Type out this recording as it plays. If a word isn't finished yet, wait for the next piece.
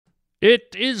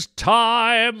It is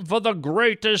time for the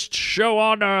greatest show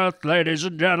on earth, ladies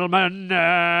and gentlemen.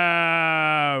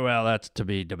 Well, that's to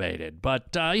be debated,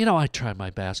 but, I try my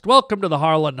best. Welcome to the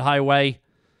Harland Highway.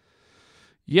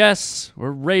 Yes, we're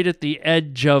right at the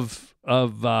edge of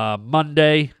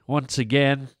Monday once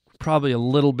again. Probably a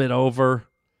little bit over,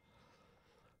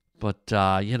 but,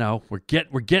 we're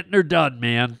getting her done,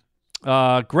 man.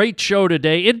 Great show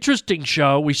today. Interesting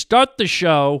show. We start the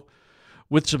show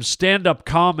with some stand-up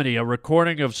comedy, a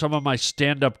recording of some of my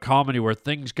stand-up comedy where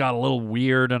things got a little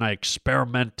weird and I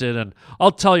experimented, and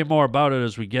I'll tell you more about it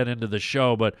as we get into the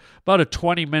show, but about a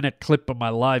 20-minute clip of my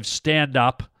live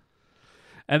stand-up.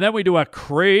 And then we do a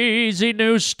crazy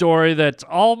news story that's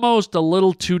almost a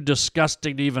little too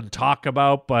disgusting to even talk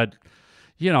about, but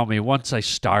you know me, once I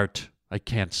start, I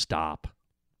can't stop.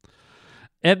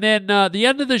 And then the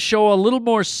end of the show, a little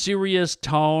more serious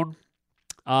tone.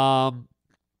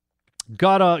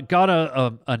 Got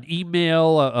an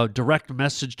email, a direct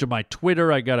message to my Twitter.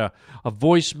 I got a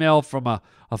voicemail from a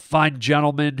fine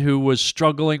gentleman who was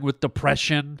struggling with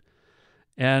depression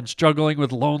and struggling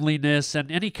with loneliness. And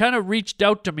he kind of reached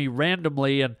out to me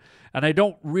randomly. And I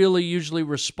don't really usually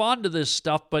respond to this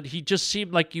stuff, but he just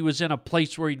seemed like he was in a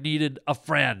place where he needed a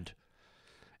friend.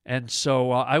 And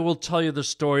so I will tell you the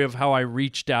story of how I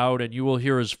reached out, and you will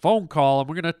hear his phone call. And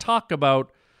we're going to talk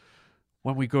about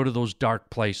when we go to those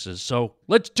dark places. So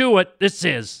let's do it. This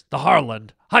is the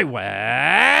Harland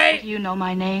Highway. You know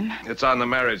my name? It's on the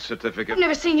marriage certificate. I've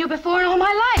never seen you before in all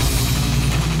my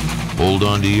life. Hold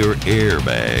on to your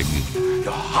airbag.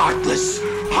 You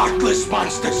heartless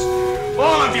monsters.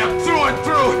 All of you, through and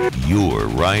through. You're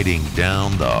riding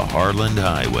down the Harland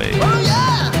Highway. Oh,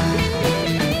 yeah!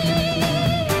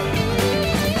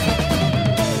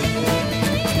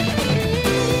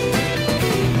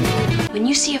 When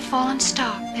you see a fallen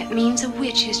star, that means a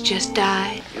witch has just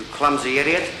died. You clumsy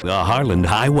idiot. The Harland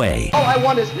Highway. All I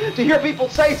want is to hear people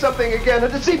say something again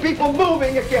and to see people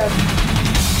moving again.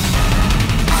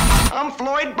 I'm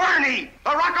Floyd Burney,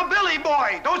 a rockabilly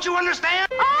boy. Don't you understand?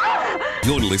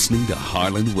 You're listening to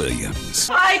Harland Williams.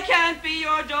 I can't be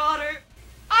your daughter.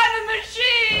 I'm a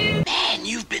machine. Man,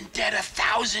 you've been dead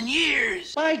 1,000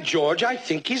 years. By George, I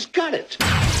think he's got it.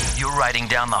 You're riding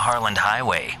down the Harland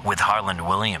Highway with Harland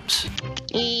Williams.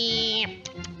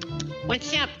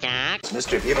 What's up, Doc?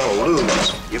 Mister, if you're gonna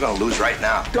lose, you're gonna lose right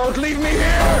now. Don't leave me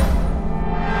here!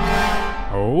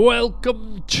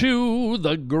 Welcome to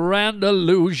the Grand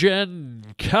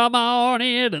Illusion. Come on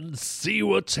in and see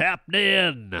what's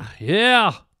happening.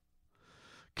 Yeah.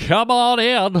 Come on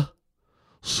in.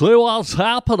 See what's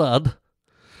happening.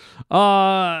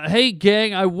 Hey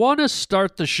gang, I want to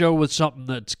start the show with something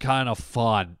that's kind of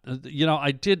fun.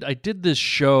 I did this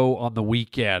show on the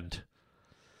weekend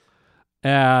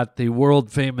at the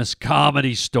world famous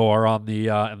Comedy Store on the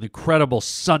incredible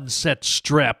Sunset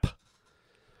Strip.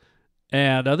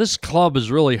 And this club is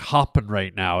really hopping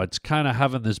right now. It's kind of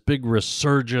having this big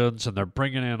resurgence, and they're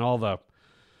bringing in all the,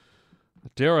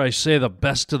 dare I say, the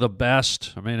best of the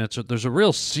best. I mean, there's a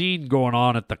real scene going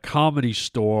on at the Comedy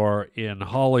Store in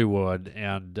Hollywood,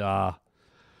 and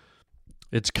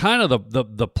it's kind of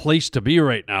the place to be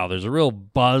right now. There's a real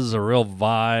buzz, a real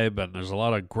vibe, and there's a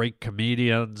lot of great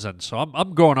comedians, and so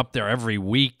I'm going up there every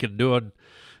week and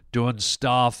doing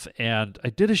stuff. And I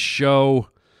did a show,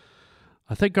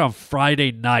 I think on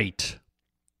Friday night,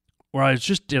 where I was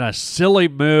just in a silly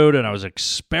mood, and I was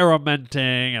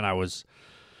experimenting, and I was,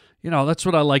 that's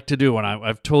what I like to do. When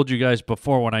I've told you guys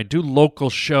before, when I do local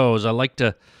shows,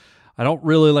 I don't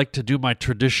really like to do my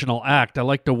traditional act. I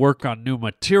like to work on new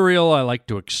material. I like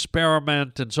to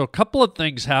experiment. And so a couple of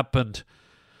things happened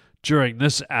during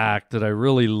this act that I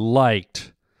really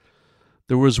liked.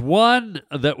 There was one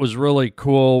that was really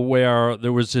cool where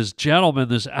there was this gentleman,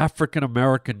 this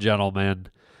African-American gentleman,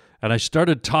 and I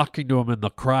started talking to him in the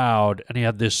crowd, and he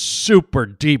had this super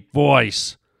deep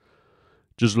voice.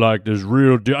 Just like this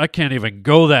real deep. I can't even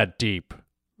go that deep.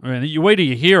 I mean, you wait till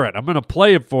you hear it. I'm going to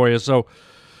play it for you. So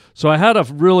I had a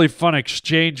really fun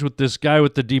exchange with this guy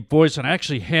with the deep voice, and I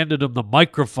actually handed him the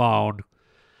microphone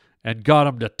and got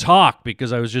him to talk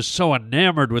because I was just so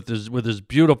enamored with his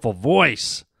beautiful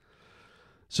voice.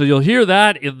 So you'll hear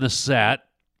that in the set.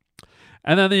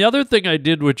 And then the other thing I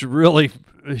did, which really,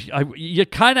 you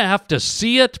kind of have to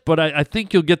see it, but I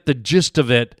think you'll get the gist of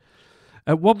it.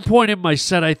 At one point in my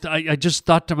set, I just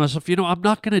thought to myself, I'm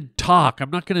not going to talk. I'm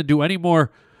not going to do any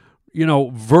more,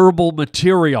 verbal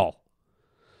material.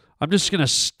 I'm just going to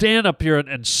stand up here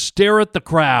and stare at the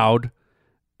crowd,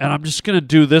 and I'm just going to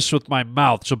do this with my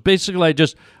mouth. So basically,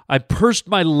 I pursed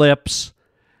my lips,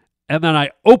 and then I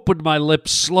opened my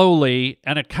lips slowly,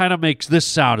 and it kind of makes this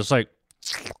sound. It's like,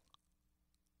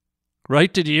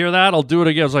 Right? Did you hear that? I'll do it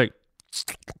again. It's like,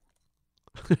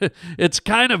 it's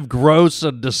kind of gross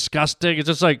and disgusting. It's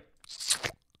just like,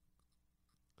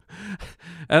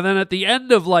 and then at the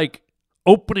end of like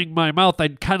opening my mouth,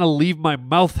 I'd kind of leave my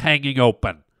mouth hanging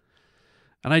open.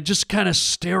 And I just kind of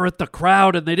stare at the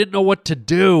crowd, and they didn't know what to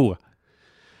do.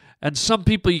 And some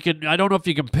people I don't know if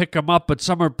you can pick them up, but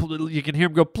some you can hear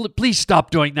them go, please stop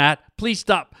doing that. Please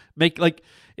stop.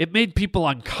 It made people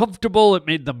uncomfortable. It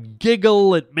made them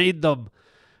giggle. It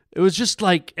was just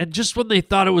like, and just when they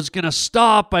thought it was going to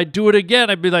stop, I'd do it again.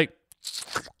 I'd be like,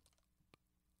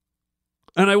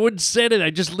 and I wouldn't say it.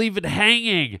 I'd just leave it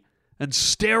hanging and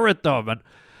stare at them. And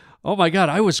oh my God,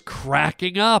 I was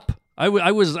cracking up. I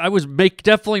was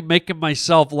definitely making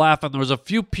myself laugh, and there was a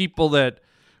few people that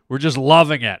were just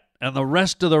loving it, and the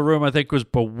rest of the room I think was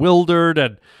bewildered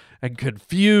and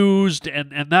confused,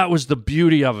 and that was the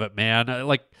beauty of it, man. It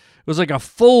was like a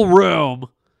full room,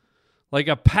 like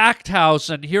a packed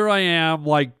house, and here I am,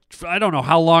 like I don't know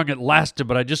how long it lasted,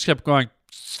 but I just kept going.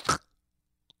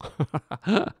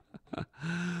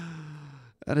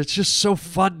 And it's just so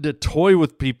fun to toy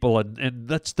with people, and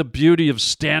that's the beauty of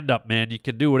stand-up, man. You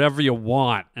can do whatever you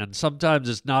want, and sometimes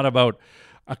it's not about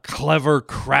a clever,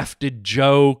 crafted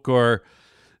joke or,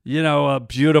 a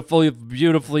beautifully,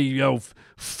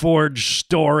 forged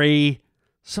story.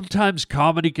 Sometimes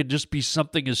comedy can just be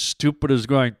something as stupid as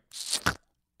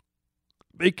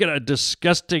making a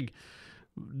disgusting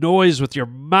noise with your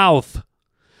mouth.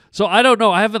 So I don't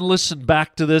know. I haven't listened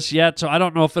back to this yet, so I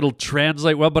don't know if it'll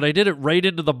translate well, but I did it right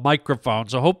into the microphone,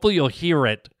 so hopefully you'll hear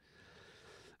it.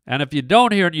 And if you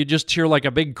don't hear it, you just hear like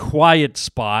a big quiet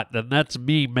spot, then that's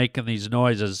me making these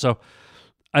noises. So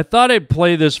I thought I'd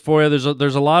play this for you.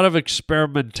 There's a lot of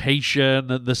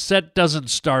experimentation. The set doesn't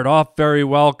start off very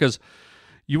well because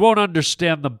you won't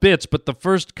understand the bits, but the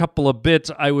first couple of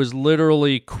bits, I was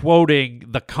literally quoting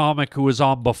the comic who was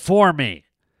on before me.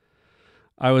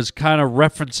 I was kind of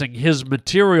referencing his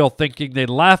material, thinking they'd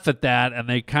laugh at that, and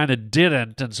they kind of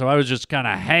didn't, and so I was just kind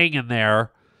of hanging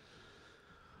there.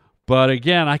 But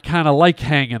again, I kind of like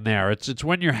hanging there. It's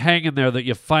when you're hanging there that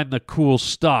you find the cool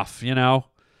stuff,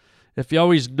 If you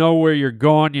always know where you're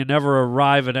going, you never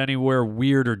arrive at anywhere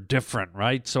weird or different,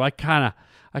 right? So I kind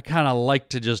of like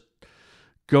to just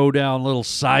go down little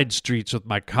side streets with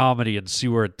my comedy and see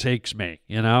where it takes me,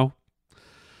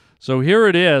 So here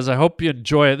it is. I hope you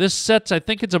enjoy it. This set's, I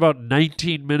think it's about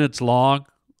 19 minutes long.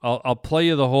 I'll play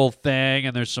you the whole thing,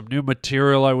 and there's some new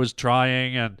material I was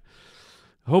trying, and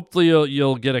hopefully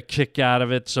you'll get a kick out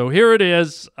of it. So here it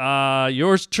is.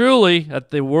 Yours truly at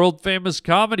the world-famous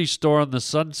Comedy Store on the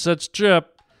Sunset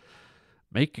Strip,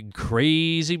 making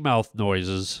crazy mouth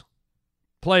noises.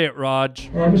 Play it, Raj.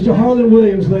 Mr. Harland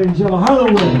Williams, ladies and gentlemen.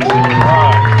 Harland Williams.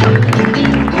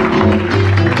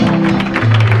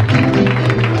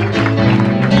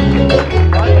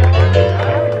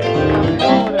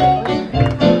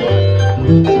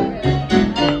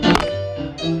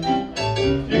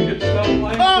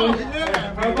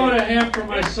 For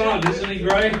my son, isn't he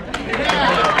great? Yeah.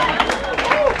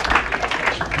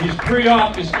 He's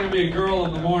pre-op. He's going to be a girl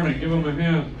in the morning. Give him a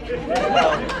hand.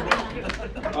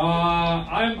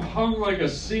 I'm hung like a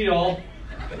seal,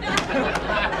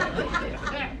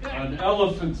 an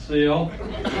elephant seal.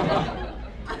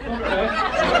 Okay.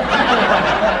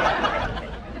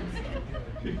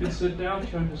 You can sit down.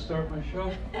 Trying to start my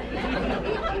show. A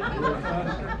little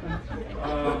faster.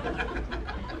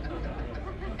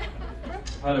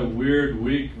 Had a weird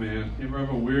week, man. You ever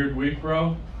have a weird week,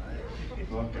 bro?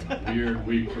 Fucking weird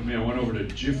week for me. I went over to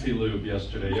Jiffy Lube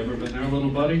yesterday. You ever been there,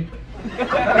 little buddy?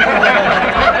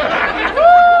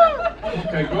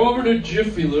 Okay, go over to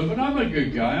Jiffy Lube, and I'm a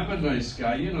good guy. I'm a nice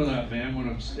guy. You know that, man, when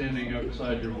I'm standing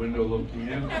outside your window looking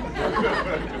in.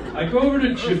 I go over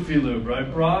to Jiffy Lube,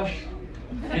 right, Brosh?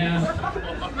 And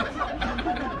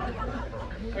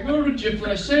I go to Jiffy,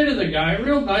 I say to the guy,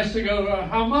 real nice, I go,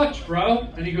 how much, bro?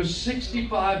 And he goes,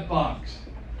 $65,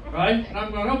 right? And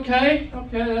I'm going, okay,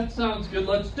 that sounds good,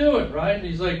 let's do it, right? And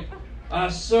he's like,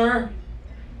 sir,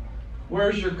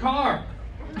 where's your car?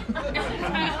 And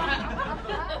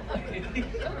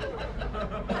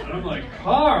I'm like,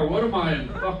 car? What am I, in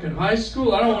fucking high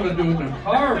school? I don't want to do it in a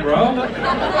car, bro.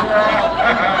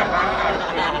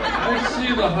 I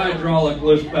see the hydraulic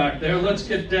lift back there. Let's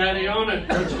get daddy on it.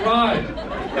 Let's ride.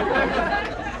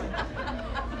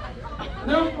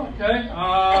 No? Okay.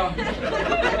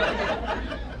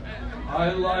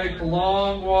 I like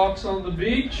long walks on the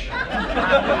beach.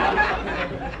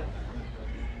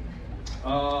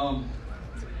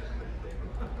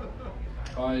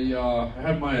 I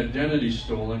had my identity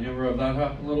stolen. You ever have that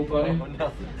happen, little buddy? Oh,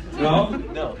 no. No?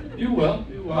 No. You will.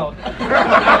 You will.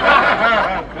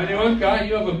 Anyone? Guy,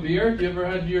 you have a beard? You ever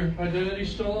had your identity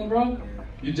stolen, bro?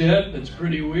 You did? It's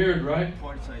pretty weird, right?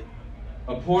 Porn site.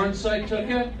 A porn site took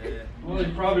it? Yeah. Well, they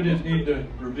probably didn't need to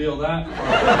reveal that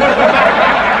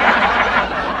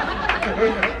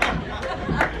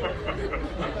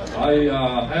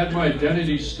I had my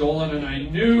identity stolen, and I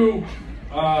knew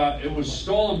it was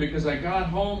stolen because I got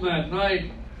home that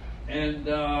night and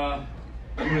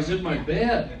it was in my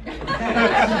bed. And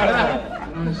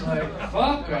I was like,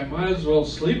 fuck, I might as well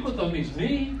sleep with him, he's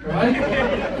me, right?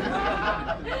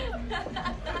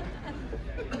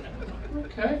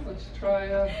 Okay, let's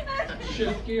try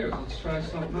shift gears. Let's try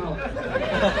something else.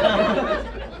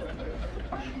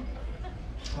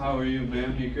 How are you,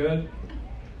 ma'am? You good?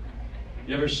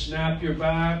 You ever snap your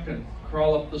back and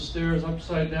crawl up the stairs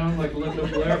upside down like Linda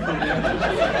Blair from The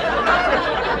Exorcist?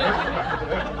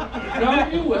 No,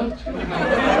 you will. It's gonna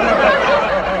happen.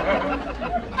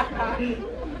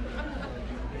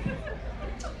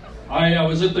 I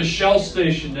was at the Shell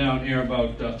station down here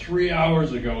about 3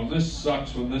 hours ago, and this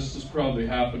sucks when this has probably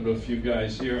happened to a few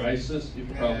guys here. ISIS, you've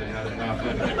probably had it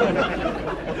happen.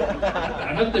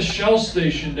 I'm at the Shell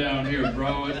station down here,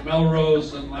 bro, at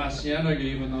Melrose and La Cienega,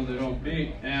 even though they don't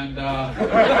meet. And you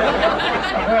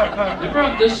ever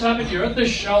have this happen? You're at the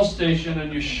Shell station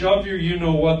and you shove your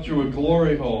you-know-what through a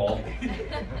glory hole,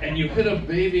 and you hit a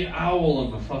baby owl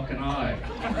in the fucking eye.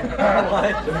 You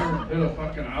ever hit a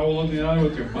fucking owl in the eye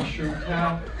with your mushroom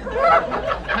cap?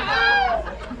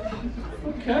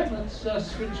 Okay, let's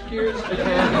switch gears. You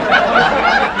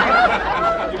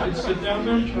can sit down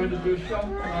there and try to do a show.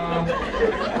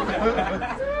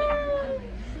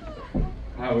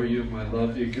 How are you, my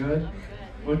love? You good?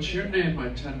 What's your name, my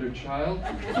tender child?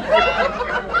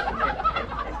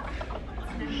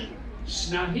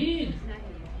 Snahid.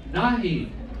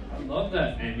 Nahid. I love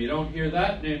that name. You don't hear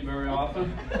that name very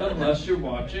often unless you're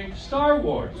watching Star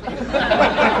Wars.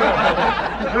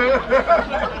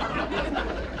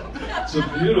 It's a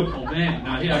beautiful name.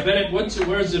 Now, yeah, I bet it. Where's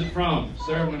it from?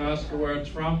 Sarah, I'm going to ask her where it's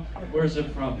from. Where's it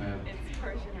from, man? It's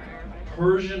Persian or Arabic.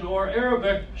 Persian or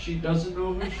Arabic. She doesn't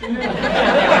know who she is.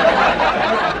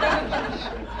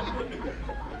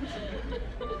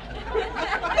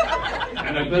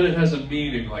 And I bet it has a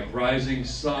meaning, like rising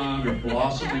sun or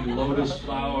blossoming lotus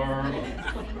flower.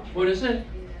 What is it?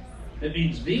 It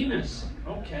means Venus.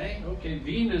 Okay,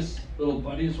 Venus, little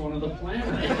buddy, is one of the planets.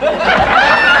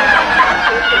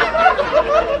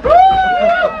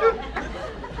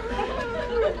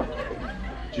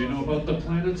 Do you know about the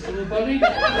planets, little buddy?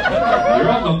 You're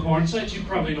on the porn sites, you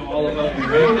probably know all about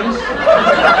Uranus.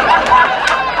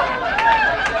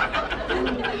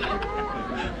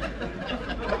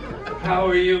 How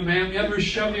are you, ma'am? You ever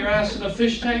shove your ass in a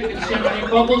fish tank and see how many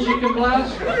bubbles you can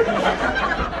blast?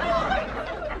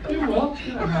 You will.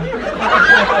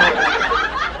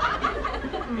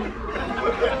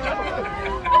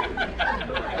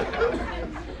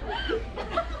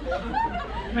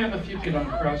 Ma'am, if you could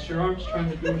uncross your arms trying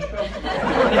to do a show.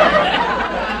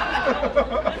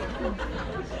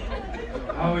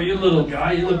 How are you, little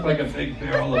guy? You look like a big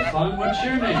barrel of fun. What's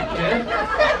your name, kid?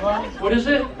 What is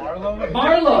it? Marlo.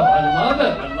 Marlo. I love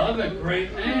it. I love it.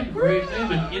 Great name. Great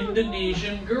name. An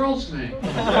Indonesian girl's name.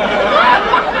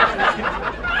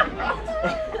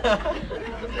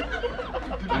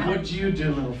 And what do you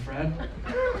do, little friend?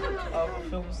 I'm a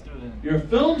film student. You're a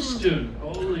film student.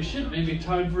 Holy shit, maybe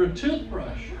time for a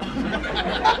toothbrush.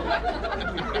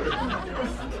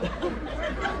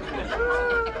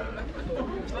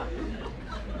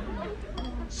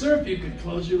 Sir, if you could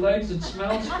close your legs, it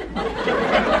smells.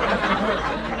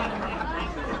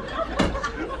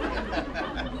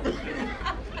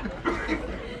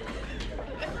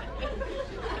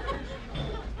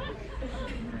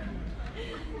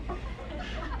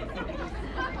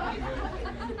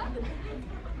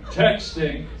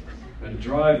 Texting and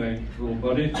driving, little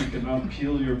buddy, if you cannot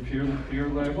peel your peer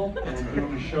label while we're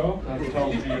doing a show, that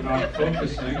tells me you're not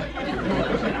focusing. You're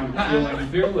focusing on peeling a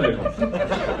beer label.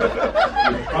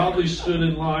 You probably stood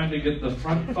in line to get the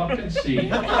front fucking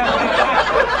seat, and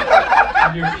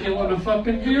you're peeling a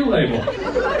fucking beer label.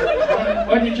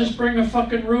 Why don't you just bring a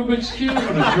fucking Rubik's Cube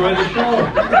and enjoy the show?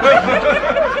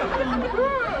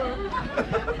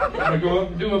 Wanna go up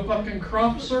and do a fucking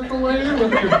crop circle later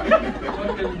with your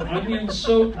fucking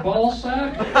onion-soaked ball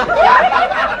sack?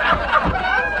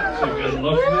 That's a good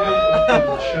look,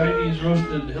 man. Chinese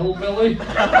roasted hillbilly.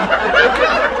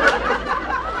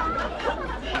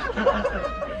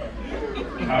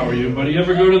 How are you, buddy? You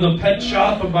ever go to the pet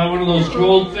shop and buy one of those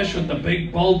goldfish with the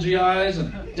big bulgy eyes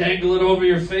and Dangle it over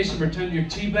your face and pretend you're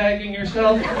teabagging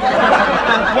yourself?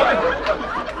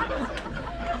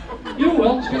 You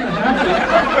will. It's going to happen.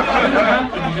 It's going to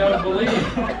happen. You got to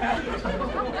believe.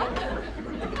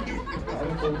 Got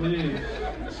to believe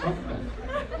something.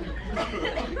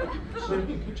 So you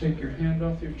can take your hand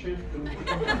off your chin.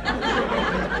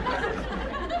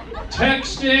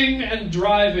 Texting and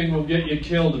driving will get you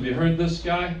killed. Have you heard this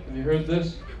guy? Have you heard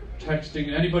this?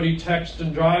 Texting. Anybody text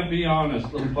and drive? Be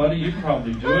honest. Little buddy, you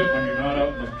probably do it when you're not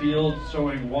out in the field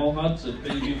sowing walnuts at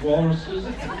baby walruses.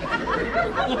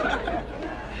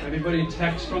 Anybody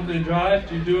text from the drive?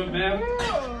 Do you do it, ma'am?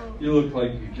 You look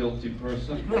like a guilty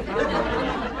person.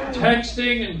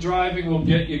 Texting and driving will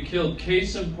get you killed.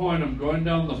 Case in point, I'm going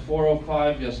down the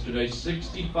 405 yesterday,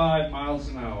 65 miles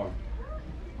an hour.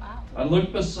 I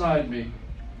looked beside me,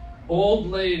 old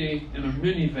lady in a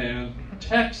minivan,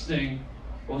 texting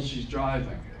while she's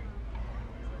driving.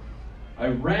 I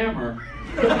ram her.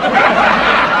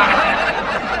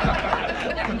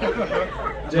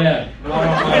 Dead. Not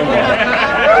on my watch.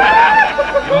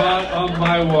 Not on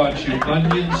my watch, you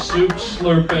onion soup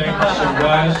slurping,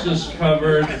 psoriasis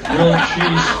covered, grilled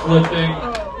cheese flipping,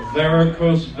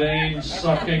 varicose vein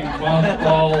sucking,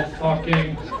 mothball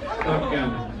fucking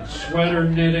sweater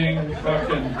knitting,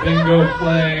 fucking bingo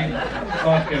playing,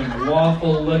 fucking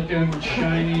waffle licking,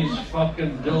 Chinese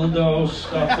fucking dildo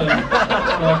stuffing,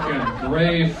 fucking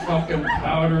gray fucking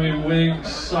powdery wig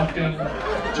sucking,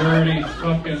 dirty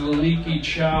fucking leaky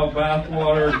chow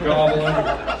bathwater gobbling,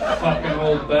 fucking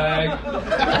old bag.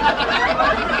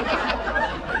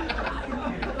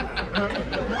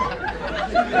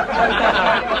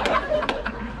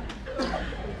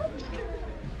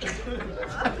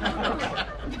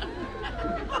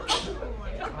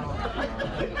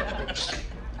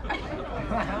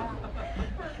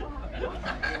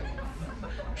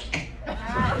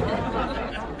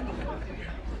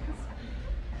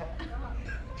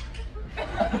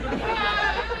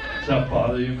 Does that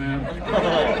bother you, man?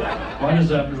 Why does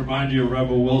that remind you of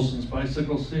Rebel Wilson's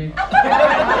bicycle seat?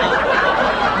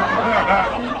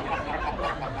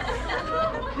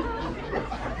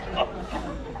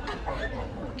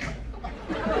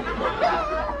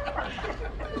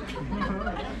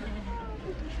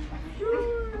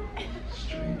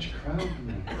 Strange crowd,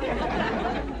 man.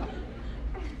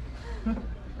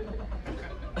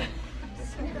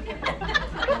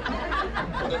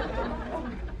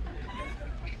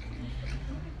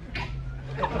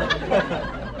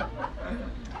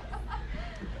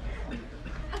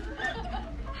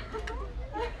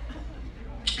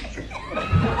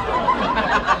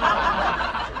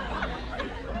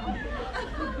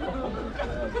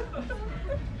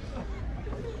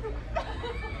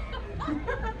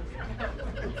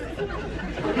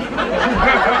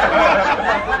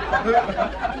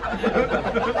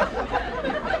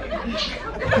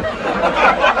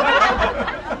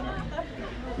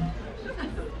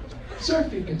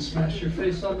 Surfing can smash your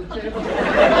face on the table.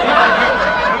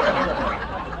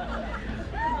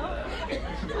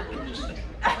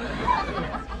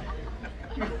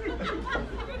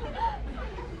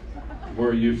 Where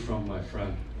are you from, my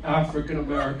friend?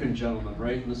 African-American gentleman,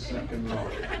 right in the second row.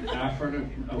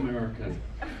 African-American.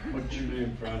 What's your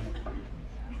name, friend?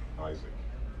 Isaac.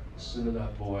 Listen to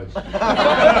that voice. Fuck,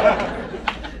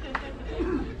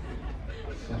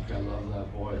 I love that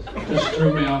voice. It just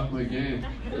threw me off my game.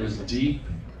 It was deep,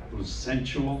 it was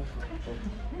sensual,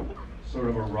 sort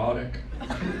of erotic.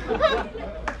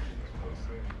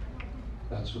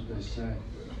 That's what they say.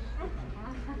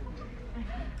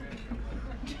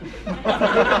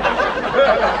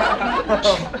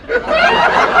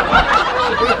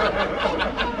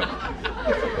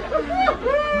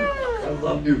 I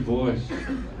love your voice.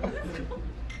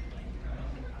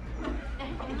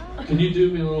 Can you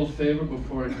do me a little favor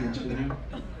before I continue?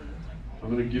 I'm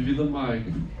going to give you the mic.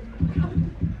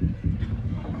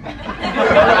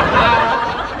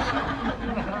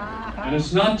 And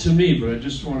it's not to me, but I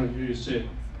just want to hear you say,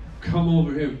 "Come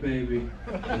over here, baby,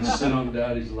 and sit on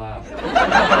Daddy's lap."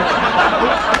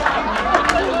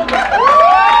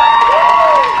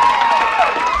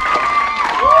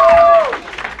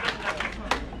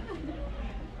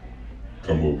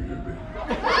 Come over here, baby.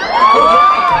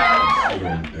 Sit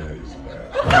on Daddy's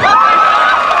lap.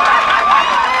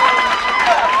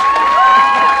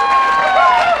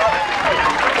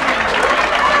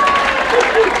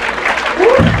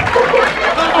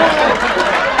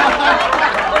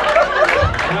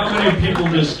 How many people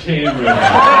just came right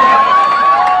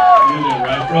now? You did,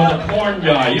 right, bro? The porn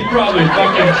guy. You probably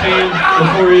fucking came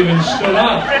before he even stood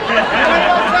up.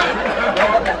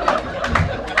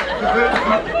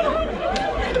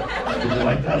 Did you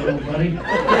like that? that, little buddy. You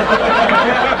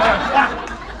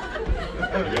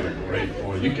got a great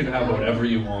boy. You can have whatever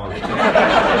you want.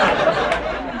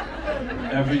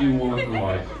 Whatever you want in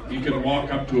life. You can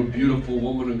walk up to a beautiful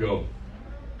woman and go,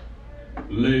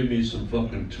 lay me some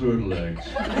fucking turtle eggs.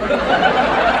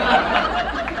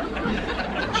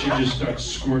 And she just starts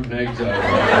squirting eggs out of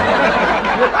her.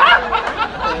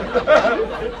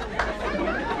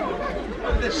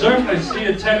 Sir, I see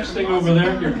you texting over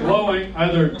there. You're glowing.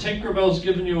 Either Tinkerbell's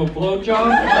giving you a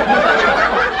blowjob,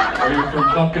 or you're from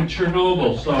fucking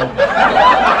Chernobyl, so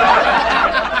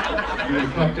you're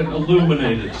fucking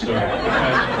illuminated, sir.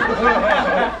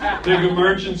 Okay. Big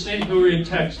emergency? Who are you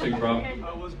texting, bro?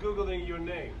 I was Googling your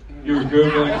name. You were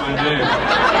Googling my name.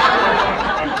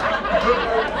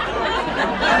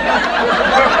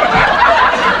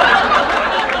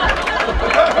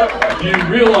 You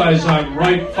realize I'm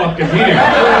right fucking here.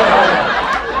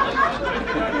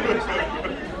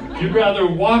 You'd rather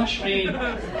watch me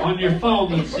on your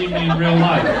phone than see me in real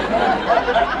life.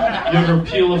 You ever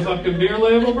peel a fucking beer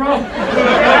label, bro?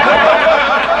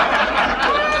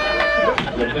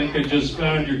 I think I just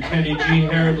found your Kenny G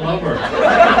haired lover.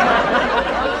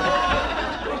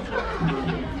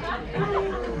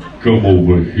 Come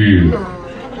over here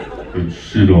and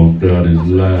sit on Daddy's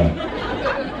lap.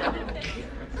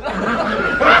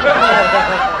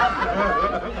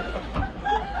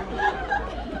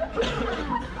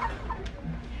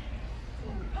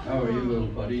 How are you, little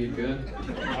buddy? You good?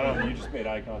 I don't know, you just made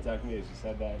eye contact with me as you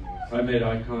said that. I made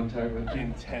eye contact with you.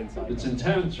 Intense eye contact. It's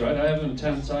intense, right? I have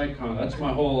intense eye contact. That's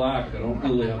my whole act. I don't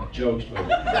really have jokes, but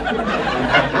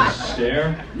I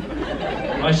stare.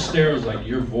 My stare is like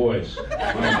your voice. My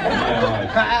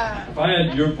eyes. If I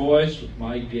had your voice with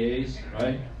my gaze,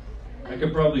 right? I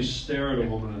could probably stare at a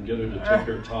woman and get her to take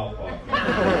her top off.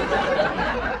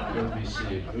 Let me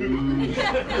see. Whose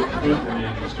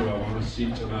names do I want to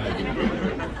see tonight?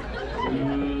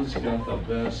 Who's got the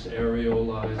best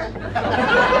areolas in the house?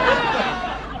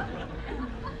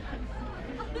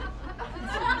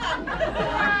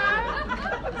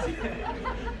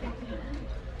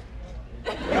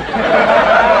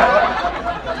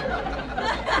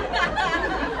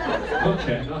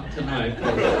 Okay, not tonight.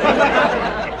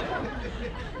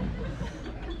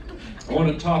 I want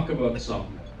to talk about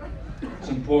something. It's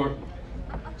important.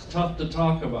 It's tough to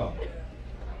talk about.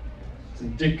 It's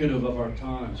indicative of our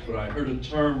times, but I heard a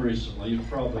term recently. You've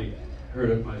probably heard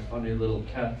it, my funny little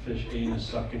catfish anus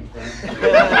sucking friend.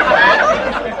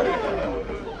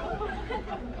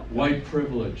 White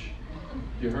privilege.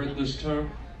 You heard this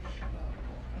term?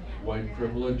 White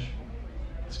privilege.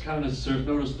 It's kind of,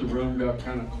 notice the room got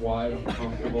kind of quiet,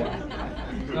 uncomfortable.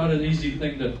 It's not an easy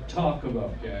thing to talk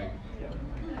about, gang.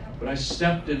 But I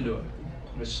stepped into it.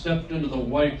 I stepped into the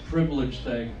white privilege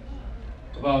thing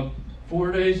about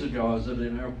 4 days ago. I was at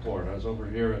an airport. I was over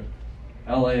here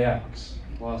at LAX,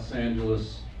 Los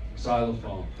Angeles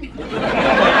Xylophone.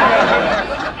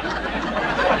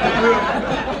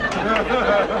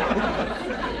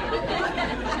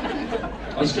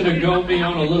 I was going to go me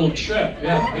on a little trip.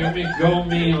 Yeah, hear me? Go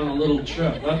me on a little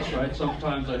trip. That's right.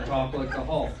 Sometimes I talk like the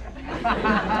Hulk.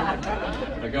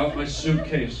 I got my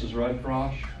suitcases, right,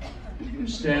 Brosh? I'm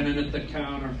standing at the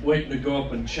counter, waiting to go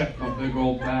up and check my big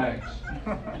old bags.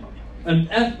 An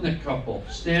ethnic couple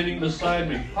standing beside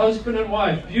me, husband and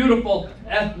wife, beautiful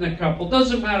ethnic couple.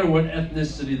 Doesn't matter what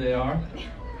ethnicity they are.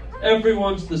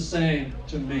 Everyone's the same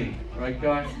to me, right,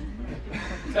 guy?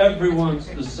 Everyone's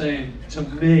the same to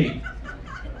me.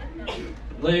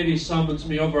 Lady summons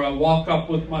me over. I walk up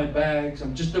with my bags.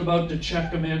 I'm just about to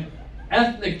check them in.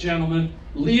 Ethnic gentleman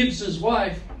leaves his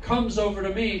wife, comes over to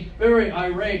me, very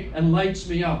irate, and lights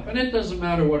me up. And it doesn't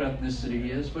matter what ethnicity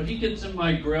he is, but he gets in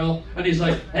my grill, and he's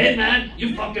like, hey man,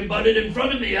 you fucking butted in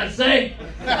front of me, I say.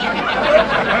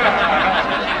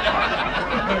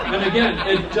 And again,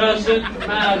 it doesn't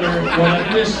matter what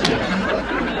ethnicity.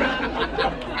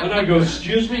 And I go,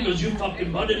 excuse me? He goes, you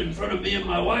fucking butted in front of me and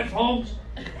my wife, Holmes?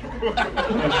 And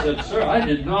I said, sir, I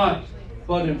did not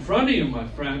butt in front of you, my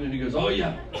friend. And he goes, oh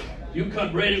yeah, you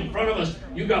cut right in front of us.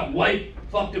 You got white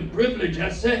fucking privilege, I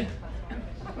say.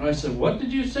 And I said, what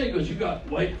did you say? He goes, you got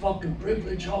white fucking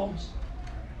privilege, Holmes?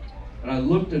 And I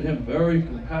looked at him very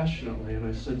compassionately and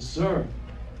I said, sir,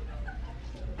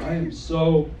 I am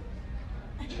so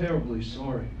terribly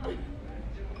sorry.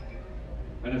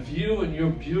 And if you and your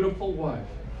beautiful wife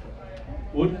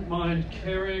wouldn't mind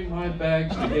carrying my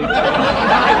bags to get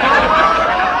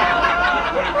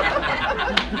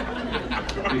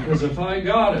because if I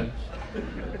got it,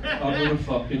 I'm gonna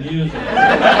fucking use it.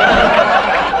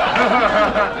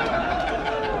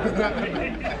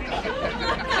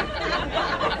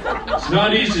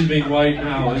 not easy being white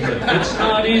now, is it? It's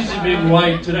not easy being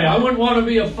white today. I wouldn't want to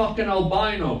be a fucking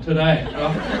albino today.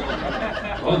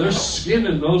 Oh, there's skin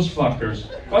in those fuckers.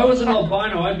 If I was an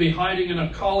albino, I'd be hiding in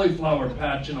a cauliflower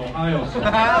patch in Ohio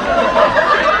somewhere.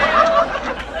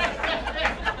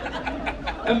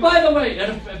 And by the way,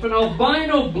 if an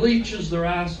albino bleaches their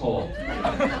asshole,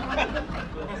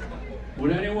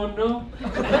 would anyone know?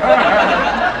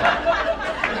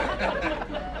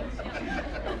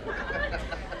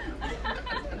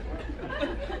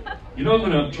 You know I'm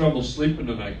going to have trouble sleeping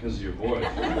tonight because of your voice.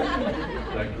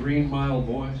 That Green Mile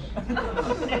voice.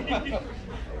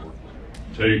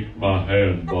 Take my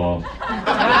hand, boss.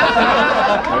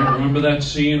 Right, remember that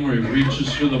scene where he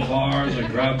reaches through the bars and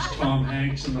grabs Tom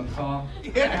Hanks in the cock?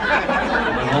 And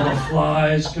then all the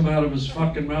flies come out of his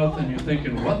fucking mouth and you're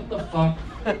thinking, what the fuck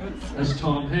has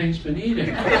Tom Hanks been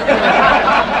eating?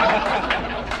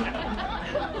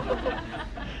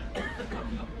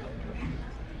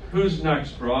 Who's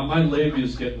next, bro? My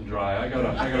labia's getting dry. I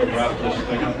gotta wrap this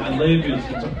thing up. My labia's,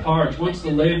 it's a parch. Once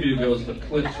the labia goes, the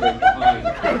clit's right behind.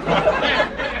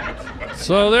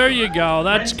 So there you go.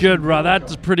 That's good, bro.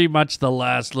 That's pretty much the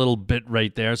last little bit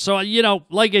right there. So, you know,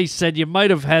 like I said, you might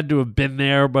have had to have been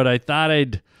there, but I thought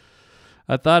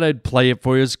I'd play it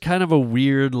for you. It's kind of a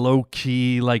weird,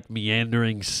 low-key, like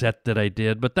meandering set that I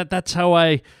did, but that's how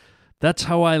I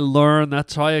learn,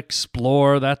 that's how I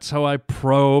explore, that's how I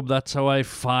probe, that's how I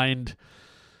find,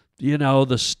 you know,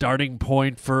 the starting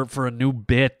point for a new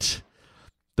bit.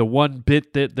 The one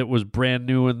bit that was brand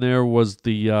new in there was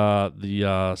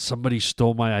the somebody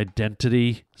stole my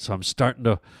identity. So I'm starting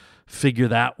to figure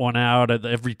that one out.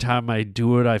 Every time I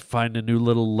do it, I find a new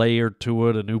little layer to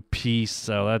it, a new piece.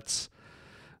 So that's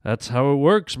how it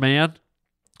works, man.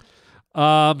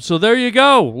 So there you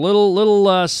go,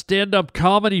 little stand-up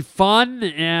comedy fun,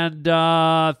 and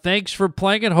thanks for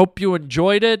playing it. Hope you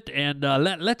enjoyed it, and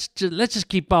let's just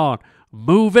keep on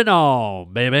moving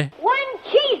on, baby. One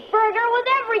cheeseburger with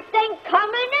everything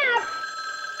coming up.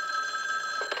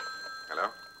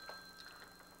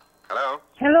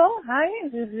 Hello, hi,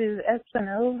 this is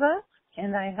Espinosa,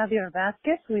 and I have your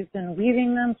baskets. We've been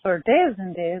weaving them for days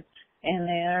and days, and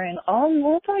they are in all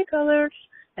multicolors.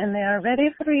 And they are ready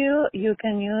for you. You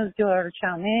can use your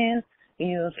chow mein.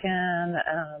 You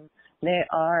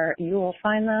will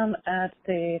find them at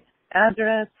the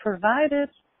address provided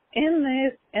in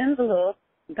this envelope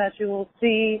that you will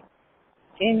see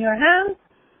in your hand.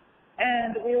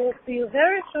 And we will see you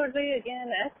very shortly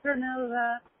again.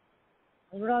 Espinosa,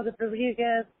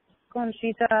 Rodriguez,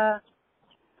 Conchita.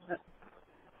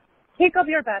 Pick up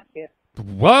your basket.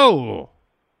 Whoa.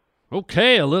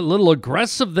 Okay, a little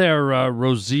aggressive there,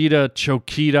 Rosita,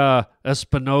 Choquita,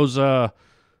 Espinosa,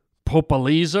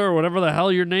 Popaliza, or whatever the hell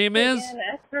your name is.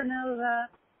 Espinosa,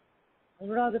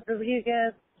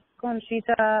 Rodriguez,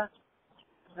 Conchita.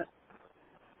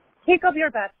 Pick up your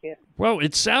basket. Well,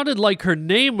 it sounded like her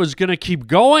name was going to keep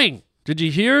going. Did you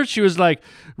hear? She was like,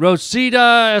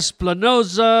 Rosita,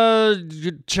 Espinosa,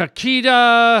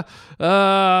 Choquita,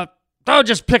 oh,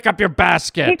 just pick up your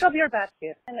basket. Pick up your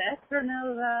basket. And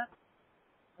Espinosa,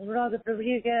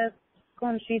 Rodriguez,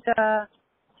 Conchita.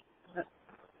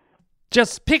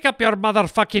 Just pick up your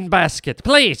motherfucking basket.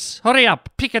 Please, hurry up.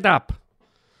 Pick it up.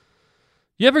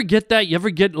 You ever get that? You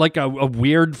ever get like a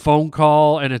weird phone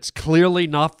call and it's clearly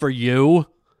not for you?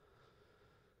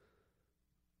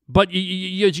 But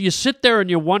you sit there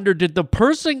and you wonder, did the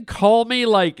person call me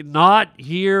like not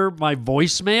hear my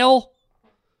voicemail?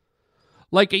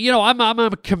 Like, you know, I'm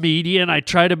a comedian. I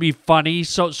try to be funny.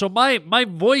 So my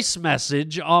voice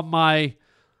message on my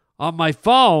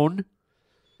phone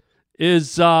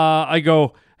is I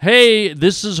go, hey,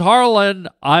 this is Harland.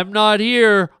 I'm not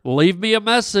here. Leave me a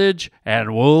message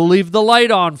and we'll leave the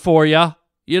light on for you.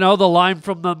 You know, the line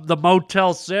from the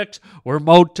Motel 6. We're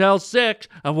Motel 6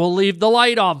 and we'll leave the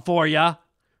light on for you.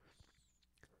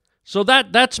 So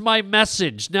that's my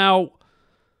message. Now,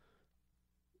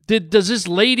 does this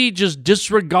lady just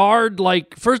disregard,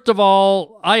 like, first of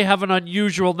all, I have an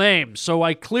unusual name, so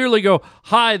I clearly go,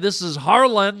 hi, this is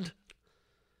Harland.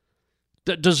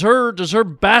 Does her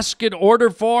basket order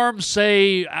form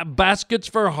say baskets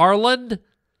for Harland?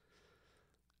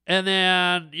 And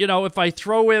then, you know, if I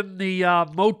throw in the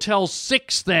Motel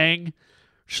 6 thing,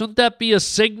 shouldn't that be a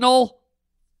signal?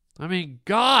 I mean,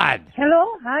 God.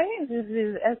 Hello, hi, this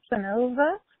is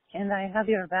Espinosa. And I have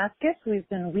your baskets. We've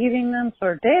been weaving them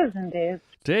for days and days.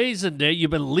 Days and days?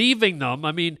 You've been leaving them?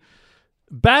 I mean,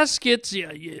 baskets,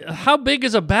 how big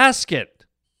is a basket?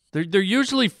 They're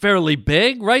usually fairly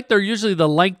big, right? They're usually the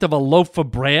length of a loaf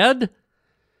of bread.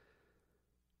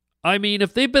 I mean,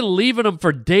 if they've been leaving them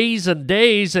for days and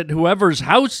days at whoever's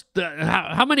house,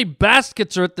 how many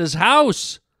baskets are at this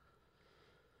house?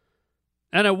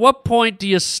 And at what point do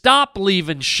you stop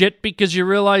leaving shit because you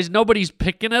realize nobody's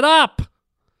picking it up?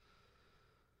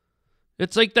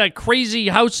 It's like that crazy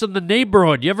house in the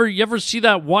neighborhood. You ever see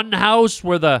that one house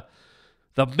where the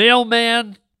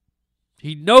mailman,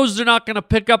 he knows they're not going to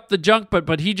pick up the junk,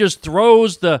 but he just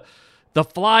throws the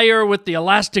flyer with the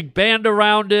elastic band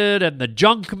around it and the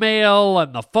junk mail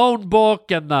and the phone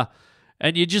book and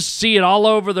you just see it all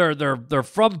over their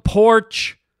front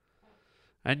porch.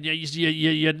 And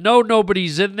you know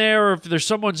nobody's in there, or if there's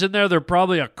someone's in there, they're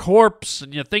probably a corpse,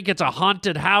 and you think it's a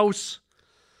haunted house.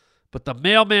 But the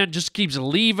mailman just keeps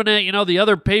leaving it. You know, the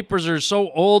other papers are so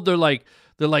old, they're like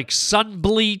sun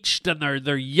bleached, and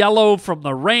they're yellow from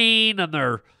the rain, and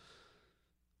they're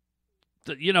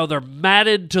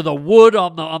matted to the wood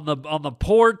on the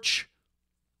porch.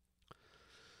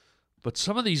 But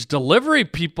some of these delivery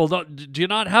people, do you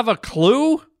not have a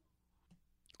clue?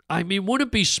 I mean, wouldn't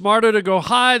it be smarter to go,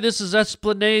 hi, this is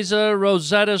Esplaneza,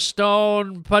 Rosetta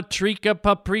Stone,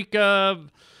 Paprika,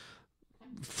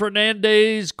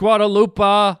 Fernandez,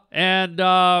 Guadalupe,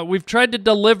 and we've tried to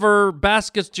deliver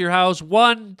baskets to your house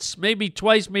once, maybe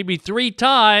twice, maybe 3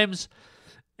 times,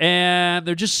 and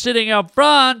they're just sitting out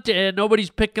front, and nobody's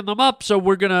picking them up, so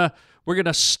we're gonna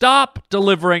stop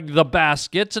delivering the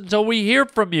baskets until we hear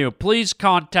from you. Please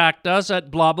contact us at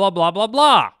blah, blah, blah, blah,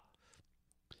 blah.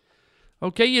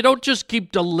 Okay, you don't just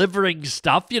keep delivering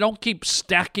stuff. You don't keep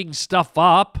stacking stuff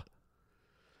up.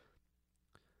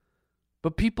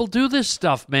 But people do this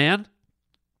stuff, man.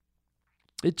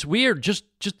 It's weird. Just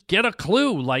get a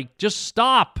clue. Like, just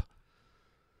stop.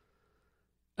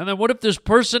 And then what if this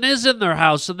person is in their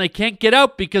house and they can't get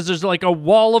out because there's like a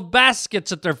wall of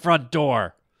baskets at their front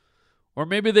door? Or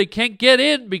maybe they can't get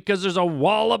in because there's a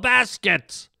wall of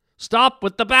baskets. Stop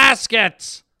with the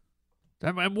baskets.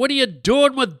 And what are you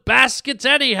doing with baskets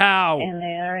anyhow? And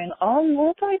they are in all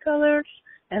multicolors,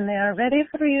 and they are ready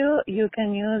for you. You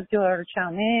can use your chow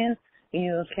mein.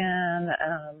 You can,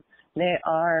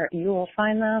 you will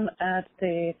find them at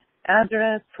the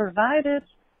address provided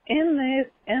in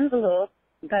this envelope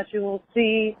that you will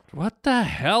see. What the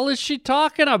hell is she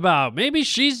talking about? Maybe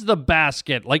she's the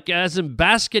basket, like as in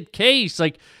basket case.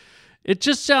 Like, it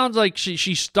just sounds like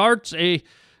she starts a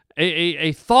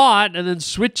thought and then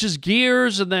switches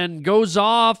gears and then goes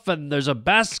off, and there's a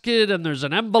basket and there's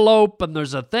an envelope and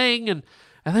there's a thing, and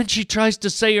then she tries to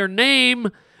say her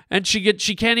name, and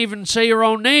she can't even say her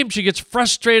own name. She gets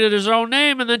frustrated at her own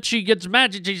name, and then she gets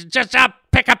mad. She's just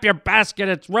pick up your basket.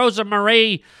 It's Rosa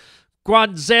Marie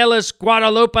Gonzalez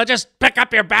Guadalupe. Just pick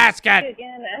up your basket.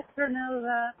 Again,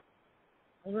 Esplanova,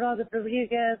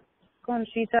 Rodriguez,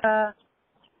 Conchita.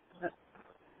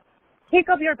 Pick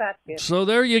up your basket. So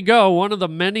there you go. One of the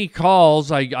many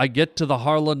calls I get to the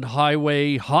Harland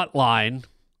Highway hotline,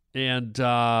 and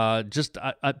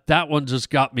that one just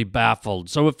got me baffled.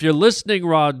 So if you're listening,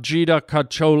 Rajita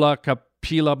Cachola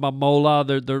Kapila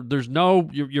Mamola, there's no,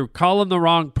 you're calling the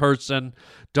wrong person.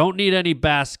 Don't need any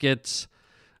baskets.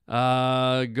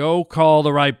 Go call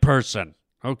the right person.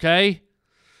 Okay?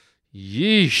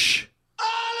 Yeesh.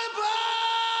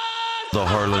 The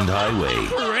Harland Highway.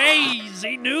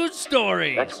 Crazy news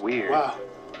story. That's weird. Wow.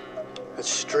 That's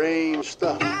strange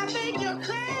stuff.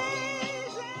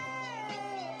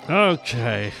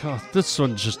 Okay. Oh, this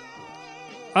one just...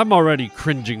 I'm already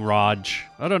cringing, Raj.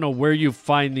 I don't know where you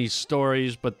find these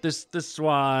stories, but this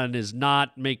one is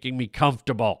not making me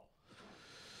comfortable.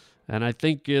 And I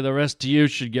think the rest of you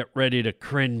should get ready to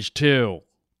cringe, too.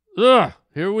 Ugh.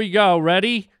 Here we go.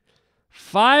 Ready?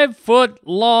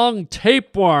 5-foot-long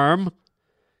tapeworm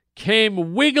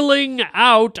came wiggling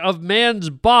out of man's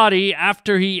body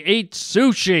after he ate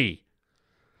sushi.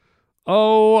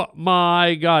 Oh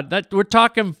my God. We're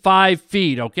talking 5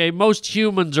 feet, okay? Most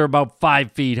humans are about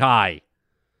 5 feet high.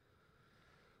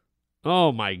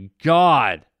 Oh my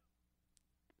God.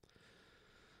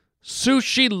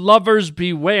 Sushi lovers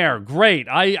beware. Great.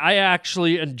 I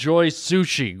actually enjoy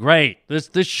sushi. Great.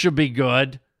 This should be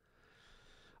good.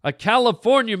 A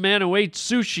California man who ate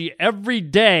sushi every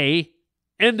day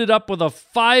ended up with a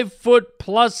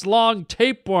 5-foot-plus long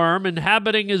tapeworm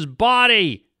inhabiting his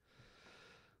body.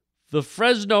 The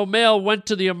Fresno male went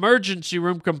to the emergency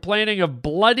room complaining of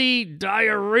bloody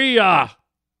diarrhea.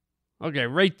 Okay,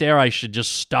 right there I should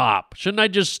just stop. Shouldn't I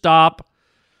just stop?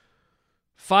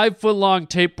 5-foot-long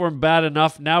tapeworm, bad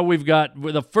enough. Now we've got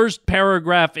the first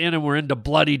paragraph in and we're into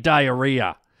bloody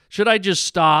diarrhea. Should I just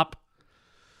stop?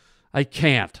 I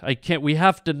can't. We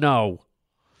have to know.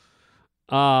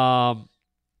 Oh,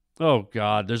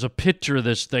 God. There's a picture of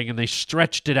this thing, and they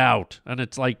stretched it out. And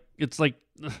it's like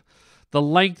the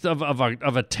length of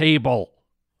a table.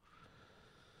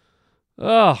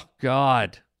 Oh,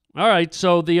 God. All right,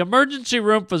 so the emergency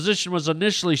room physician was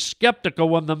initially skeptical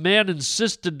when the man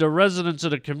insisted to residents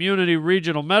at a community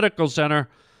regional medical center,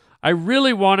 "I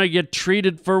really want to get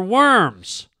treated for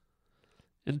worms,"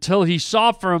 until he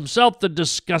saw for himself the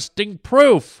disgusting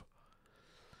proof.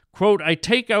 Quote, "I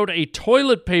take out a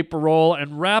toilet paper roll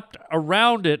and wrapped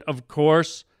around it, of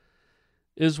course,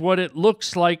 is what it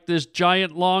looks like, this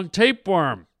giant long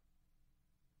tapeworm."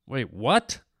 Wait,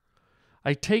 what?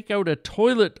 I take out a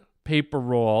toilet paper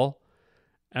roll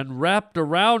and wrapped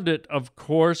around it, of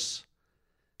course,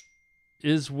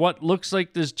 is what looks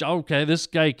like this. Okay, this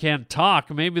guy can't talk.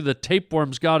 Maybe the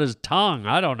tapeworm's got his tongue.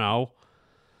 I don't know.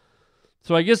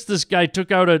 So I guess this guy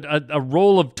took out a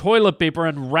roll of toilet paper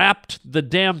and wrapped the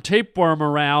damn tapeworm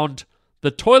around the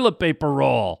toilet paper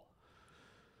roll.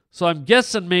 So I'm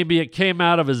guessing maybe it came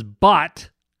out of his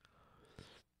butt,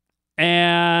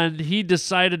 and he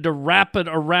decided to wrap it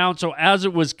around. So as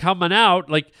it was coming out,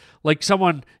 like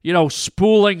someone,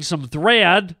 spooling some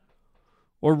thread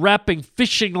or wrapping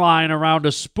fishing line around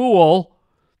a spool,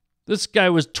 this guy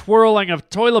was twirling a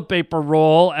toilet paper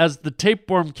roll as the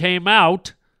tapeworm came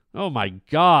out. Oh, my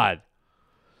God.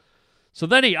 So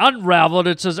then he unraveled.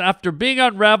 It says, after being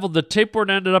unraveled, the tapeworm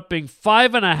ended up being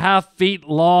 5.5 feet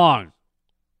long.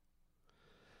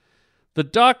 The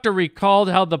doctor recalled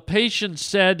how the patient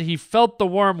said he felt the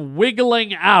worm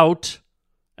wiggling out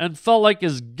and felt like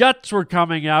his guts were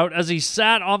coming out as he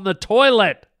sat on the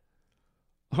toilet.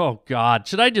 Oh, God.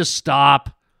 Should I just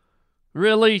stop?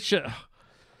 Really?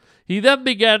 He then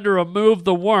began to remove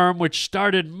the worm, which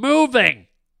started moving.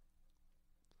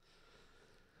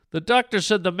 The doctor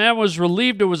said the man was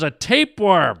relieved it was a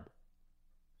tapeworm.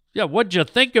 Yeah, what'd you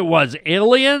think it was?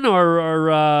 Alien?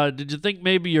 Or did you think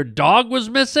maybe your dog was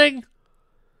missing?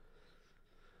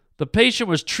 The patient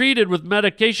was treated with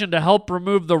medication to help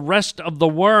remove the rest of the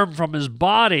worm from his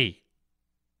body.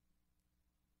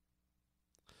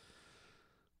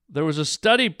 There was a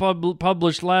study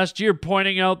published last year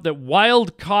pointing out that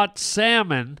wild-caught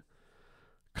salmon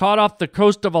caught off the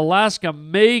coast of Alaska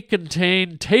may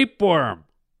contain tapeworm.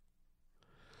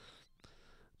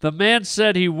 The man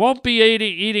said he won't be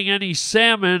eating any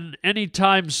salmon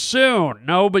anytime soon.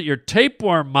 No, but your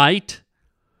tapeworm might.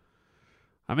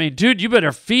 I mean, dude, you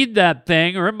better feed that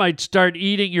thing or it might start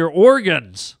eating your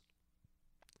organs.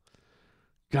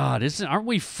 God, aren't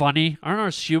we funny? Aren't our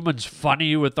humans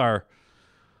funny with our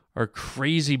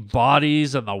crazy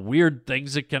bodies and the weird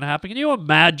things that can happen? Can you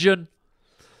imagine?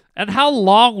 And how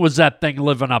long was that thing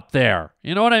living up there?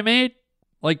 You know what I mean?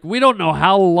 Like, we don't know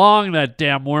how long that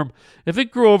damn worm, if it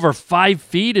grew over 5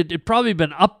 feet, it'd probably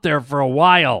been up there for a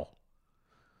while.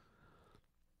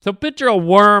 So picture a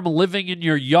worm living in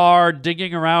your yard,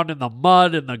 digging around in the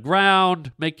mud and the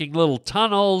ground, making little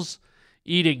tunnels,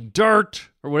 eating dirt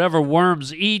or whatever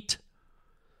worms eat.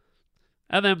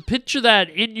 And then picture that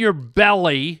in your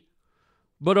belly,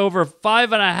 but over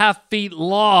 5.5 feet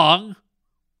long,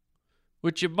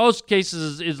 which in most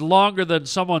cases is longer than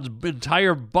someone's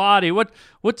entire body.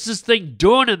 What's this thing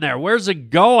doing in there? Where's it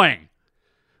going?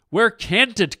 Where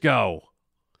can't it go?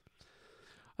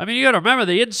 I mean, you got to remember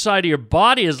the inside of your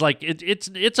body is like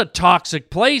it's a toxic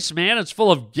place, man. It's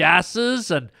full of gases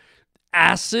and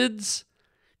acids,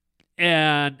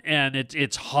 and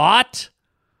it's hot,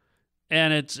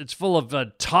 and it's full of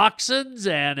toxins,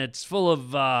 and it's full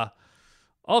of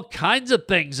all kinds of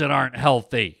things that aren't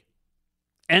healthy.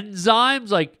 Enzymes,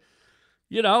 like,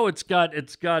 it's got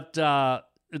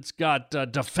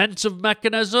defensive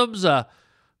mechanisms,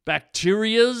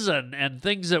 bacterias and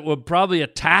things that would probably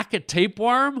attack a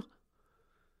tapeworm.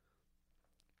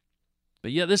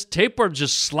 But yeah, this tapeworm's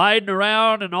just sliding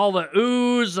around and all the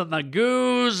ooze and the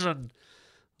goos and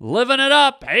living it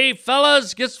up. Hey,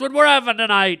 fellas, guess what we're having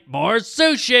tonight? More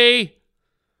sushi.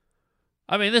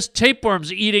 I mean, this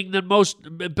tapeworm's eating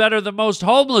better than most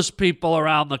homeless people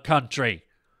around the country.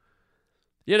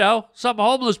 Some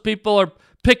homeless people are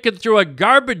picking through a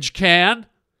garbage can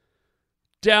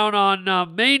down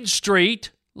on Main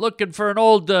Street looking for an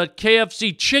old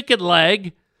KFC chicken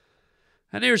leg.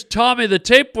 And here's Tommy the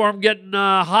tapeworm getting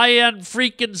high-end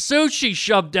freaking sushi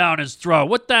shoved down his throat.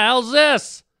 What the hell's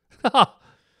this?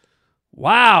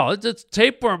 Wow, this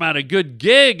tapeworm had a good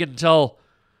gig until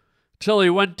he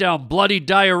went down Bloody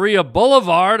Diarrhea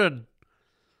Boulevard and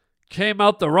came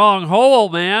out the wrong hole,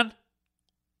 man.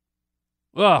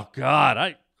 Oh,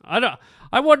 God,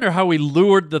 I wonder how he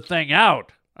lured the thing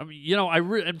out. I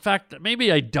mean, in fact,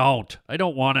 maybe I don't. I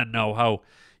don't want to know how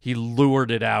he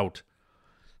lured it out.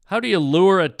 How do you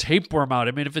lure a tapeworm out?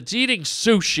 I mean, if it's eating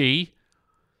sushi,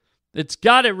 it's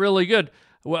got it really good.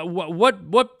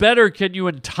 What better can you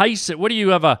entice it? What do you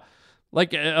have, a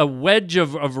wedge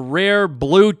of rare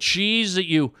blue cheese that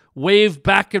you wave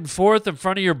back and forth in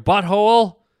front of your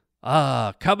butthole?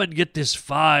 Ah, come and get this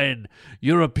fine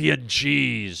European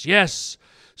cheese. Yes,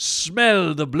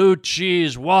 smell the blue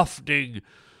cheese wafting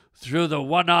through the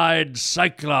one-eyed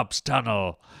Cyclops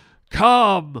tunnel.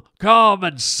 Come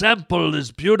and sample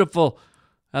this beautiful.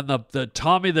 And the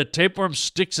Tommy the tapeworm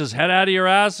sticks his head out of your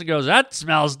ass and goes, that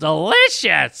smells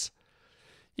delicious.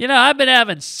 You know, I've been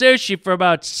having sushi for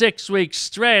about 6 weeks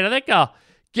straight. I think I'll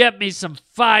get me some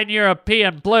fine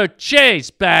European blue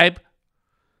cheese, babe.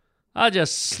 I'll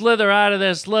just slither out of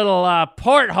this little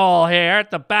porthole here at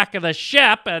the back of the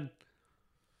ship and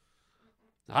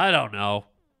I don't know.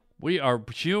 We are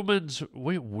humans.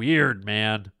 Weird,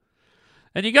 man.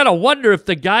 And you got to wonder if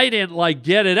the guy didn't,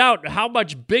 get it out. How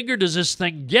much bigger does this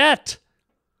thing get?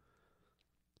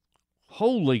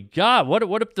 Holy God.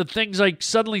 What if the thing's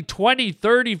suddenly 20,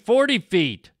 30, 40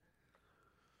 feet?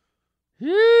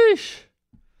 Yeesh.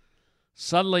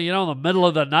 Suddenly, in the middle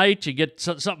of the night, you get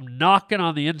something knocking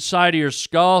on the inside of your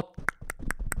skull.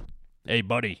 Hey,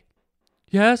 buddy.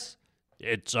 Yes?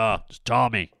 It's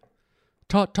Tommy.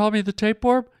 Tommy the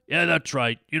tapeworm? Yeah, that's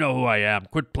right. You know who I am.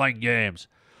 Quit playing games.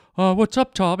 What's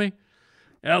up, Tommy?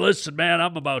 Yeah, listen, man,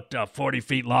 I'm about 40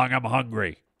 feet long. I'm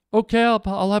hungry. Okay,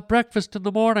 I'll have breakfast in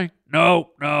the morning.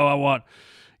 No, I want,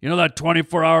 that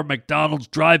 24-hour McDonald's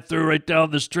drive-thru right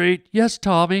down the street? Yes,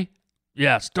 Tommy.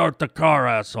 Yeah, start the car,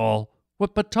 asshole.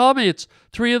 What? But Tommy, it's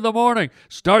 3 a.m.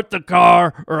 Start the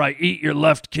car or I eat your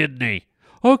left kidney.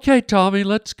 Okay, Tommy,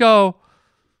 let's go.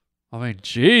 I mean,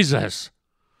 Jesus.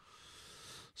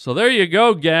 So there you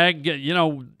go, gang.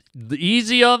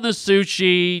 Easy on the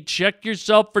sushi. Check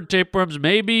yourself for tapeworms.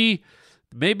 Maybe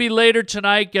later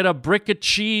tonight, get a brick of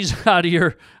cheese out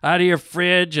of your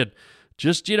fridge and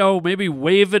just maybe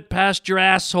wave it past your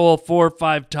asshole 4 or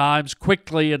 5 times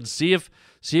quickly and see if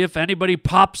anybody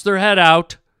pops their head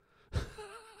out.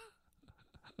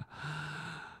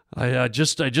 I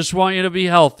just want you to be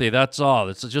healthy. That's all.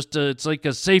 It's like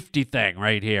a safety thing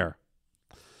right here.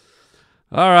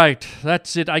 All right,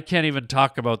 that's it. I can't even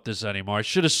talk about this anymore. I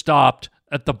should have stopped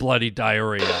at the bloody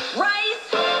diarrhea.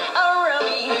 Rice,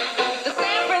 aroni, the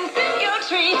San Francisco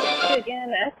treat.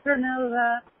 Again,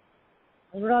 Espinosa,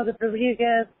 Rosa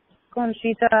Rodriguez,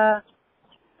 Conchita.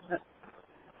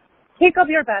 Pick up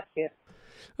your basket.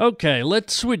 Okay,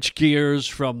 let's switch gears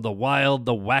from the wild,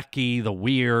 the wacky, the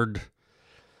weird,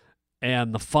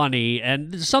 and the funny,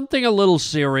 and something a little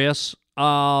serious.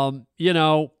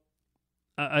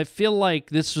 I feel like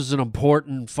this was an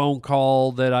important phone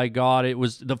call that I got.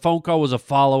 The phone call was a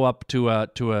follow-up to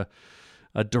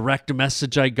a direct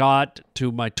message I got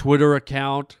to my Twitter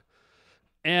account.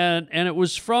 And it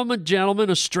was from a gentleman,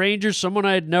 a stranger, someone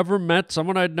I had never met,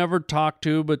 someone I'd never talked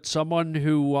to, but someone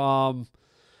who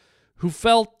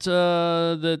felt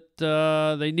that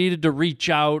they needed to reach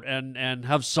out and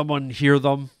have someone hear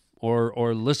them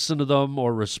or listen to them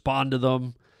or respond to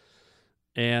them.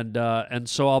 And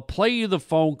so I'll play you the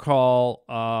phone call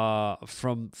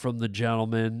from the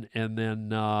gentleman, and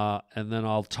then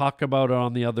I'll talk about it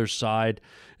on the other side.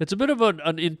 It's a bit of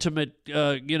an intimate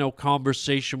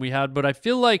conversation we had, but I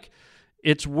feel like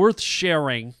it's worth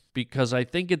sharing because I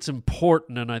think it's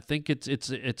important, and I think it's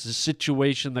a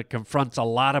situation that confronts a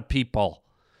lot of people.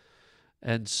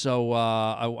 And so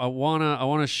I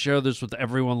wanna share this with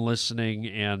everyone listening,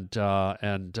 and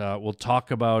we'll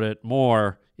talk about it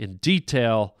more in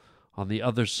detail on the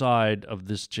other side of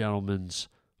this gentleman's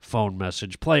phone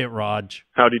message. Play it, Raj.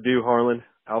 Howdy do, Harland.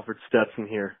 Alfred Stetson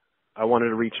here. I wanted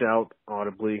to reach out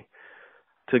audibly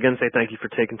to again say thank you for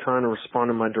taking time to respond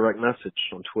to my direct message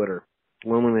on Twitter.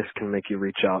 Loneliness can make you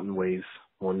reach out in ways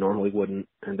one normally wouldn't,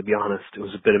 and to be honest, it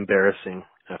was a bit embarrassing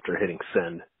after hitting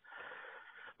send.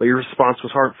 But your response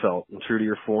was heartfelt and true to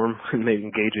your form and made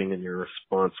engaging in your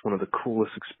response one of the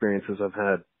coolest experiences I've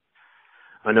had.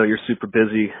 I know you're super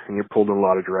busy and you're pulled in a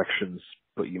lot of directions,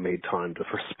 but you made time to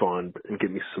respond and give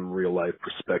me some real-life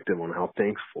perspective on how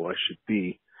thankful I should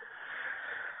be.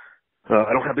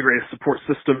 I don't have the greatest support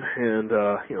system, and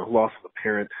loss of a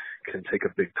parent can take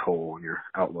a big toll on your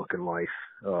outlook in life.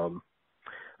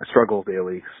 I struggle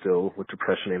daily still with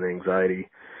depression and anxiety,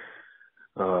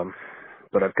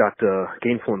 but I've got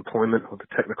gainful employment with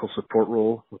a technical support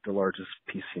role with the largest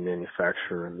PC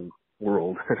manufacturer in the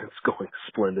world, and it's going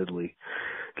splendidly.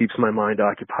 Keeps my mind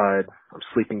occupied. I'm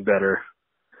sleeping better.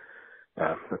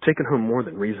 I'm taking home more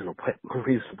than reasonable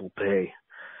pay.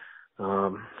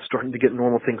 Starting to get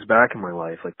normal things back in my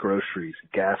life, like groceries,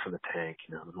 gas in the tank,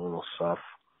 the normal stuff.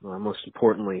 Most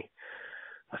importantly,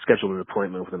 I scheduled an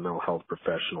appointment with a mental health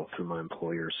professional through my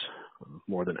employer's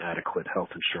more than adequate health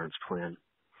insurance plan.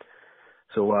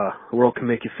 So the world can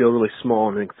make you feel really small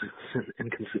and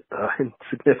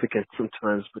insignificant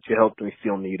sometimes, but you helped me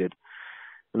feel needed.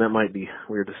 And that might be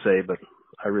weird to say, but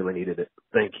I really needed it.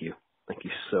 Thank you. Thank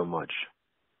you so much.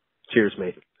 Cheers,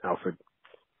 mate. Alfred.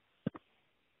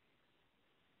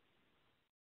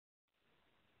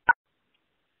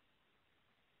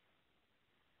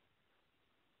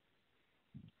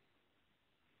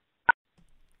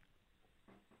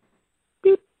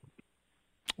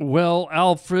 Well,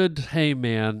 Alfred, hey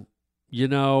man, you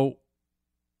know,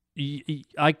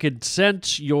 I could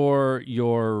sense your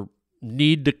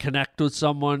need to connect with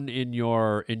someone in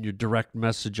your direct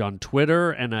message on Twitter,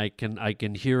 and I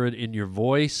can hear it in your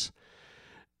voice.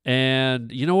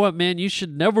 And you know what, man, you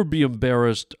should never be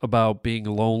embarrassed about being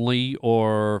lonely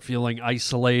or feeling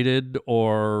isolated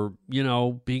or, you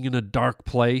know, being in a dark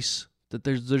place. That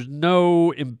there's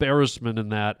no embarrassment in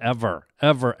that ever,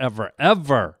 ever, ever,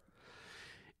 ever.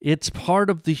 It's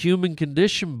part of the human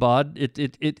condition, bud.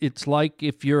 It's like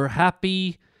if you're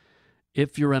happy,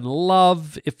 if you're in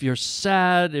love, if you're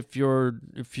sad, if you're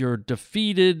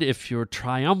defeated, if you're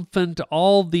triumphant,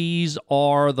 all these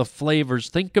are the flavors.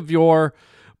 Think of your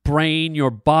brain, your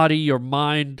body, your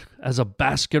mind as a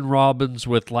Baskin-Robbins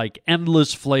with like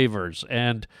endless flavors,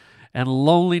 and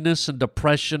loneliness and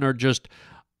depression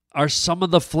are some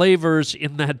of the flavors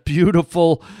in that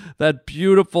beautiful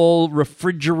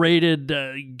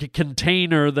refrigerated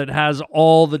container that has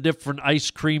all the different ice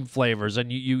cream flavors.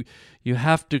 And you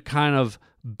have to kind of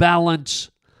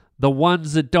balance the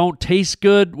ones that don't taste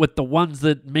good with the ones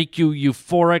that make you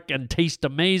euphoric and taste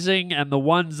amazing, and the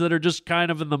ones that are just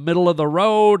kind of in the middle of the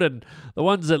road, and the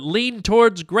ones that lean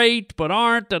towards great but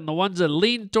aren't, and the ones that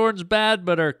lean towards bad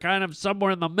but are kind of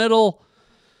somewhere in the middle.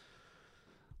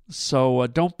 So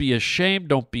don't be ashamed,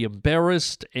 don't be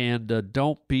embarrassed, and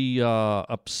don't be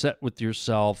upset with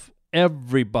yourself.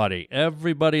 Everybody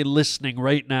listening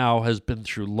right now has been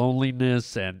through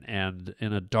loneliness and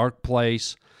in a dark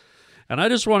place. And I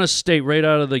just want to state right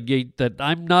out of the gate that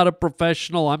I'm not a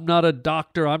professional, I'm not a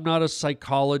doctor, I'm not a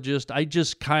psychologist. I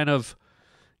just kind of,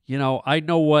 you know, I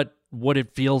know what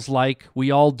it feels like.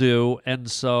 We all do.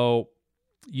 And so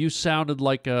you sounded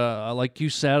like you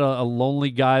said, a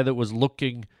lonely guy that was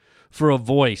looking for a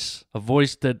voice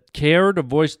that cared, a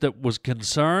voice that was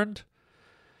concerned,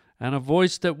 and a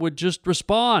voice that would just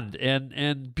respond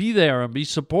and be there and be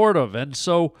supportive. And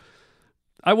so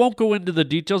I won't go into the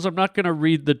details. I'm not going to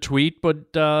read the tweet,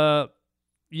 but,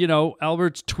 you know,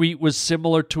 Albert's tweet was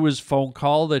similar to his phone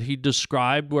call that he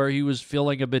described, where he was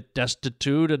feeling a bit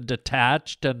destitute and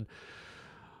detached and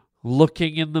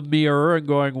looking in the mirror and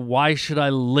going, why should I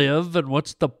live, and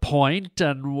what's the point,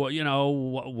 and you know,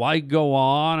 why go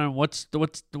on, and what's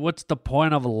the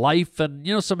point of life, and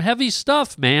you know, some heavy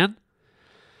stuff, man.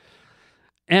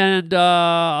 And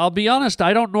I'll be honest,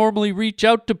 I don't normally reach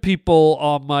out to people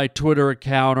on my Twitter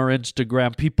account or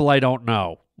Instagram, people I don't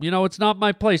know. You know, it's not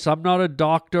my place. I'm not a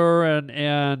doctor,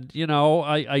 and you know,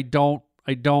 I don't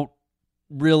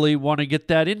really want to get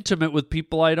that intimate with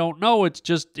people I don't know. It's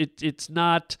just it's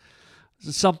not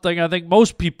something I think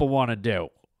most people want to do.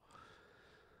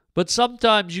 But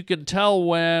sometimes you can tell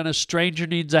when a stranger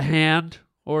needs a hand,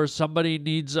 or somebody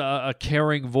needs a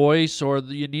caring voice, or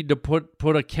you need to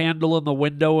put a candle in the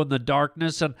window in the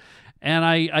darkness. And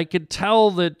I could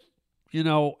tell that, you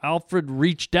know, Alfred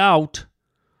reached out,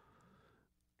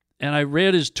 and I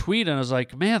read his tweet, and I was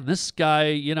like, man, this guy,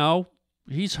 you know,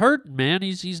 he's hurting, man.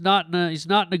 He's not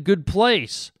in a good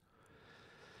place.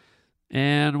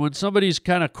 And when somebody's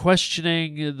kind of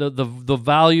questioning the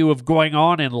value of going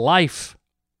on in life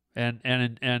and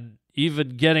even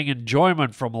getting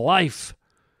enjoyment from life,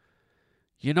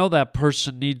 you know that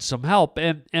person needs some help.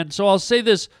 And so I'll say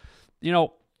this, you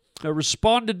know, I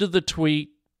responded to the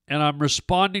tweet, and I'm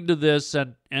responding to this,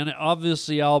 and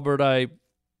obviously, Albert,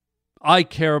 I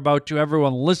care about you.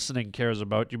 Everyone listening cares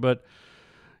about you, but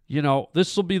you know,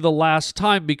 this will be the last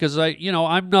time, because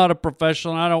I'm not a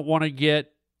professional, and I don't want to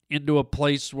get into a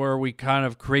place where we kind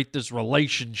of create this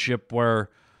relationship where,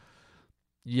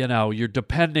 you know, you're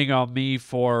depending on me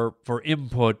for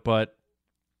input. But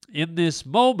in this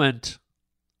moment,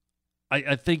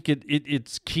 I think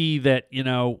it's key that, you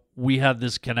know, we have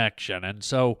this connection. And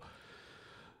so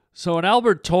when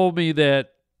Albert told me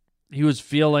that he was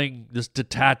feeling this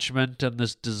detachment and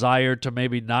this desire to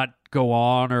maybe not go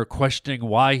on, or questioning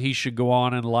why he should go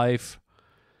on in life,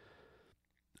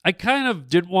 I kind of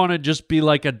didn't want to just be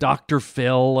like a Dr.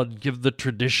 Phil and give the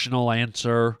traditional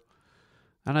answer.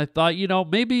 And I thought, you know,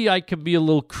 maybe I can be a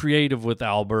little creative with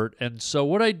Albert. And so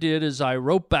what I did is I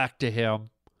wrote back to him,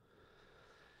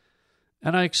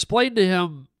 and I explained to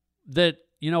him that,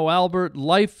 Albert,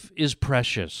 life is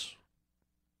precious.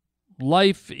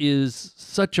 Life is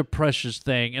such a precious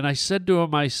thing. And I said to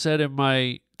him, I said in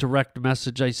my direct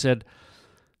message, I said,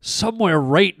 somewhere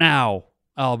right now,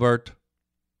 Albert,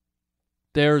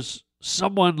 there's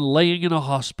someone laying in a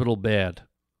hospital bed.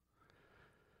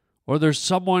 Or there's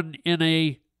someone in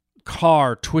a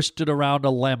car twisted around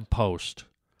a lamppost.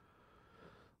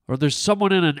 Or there's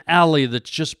someone in an alley that's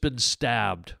just been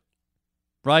stabbed.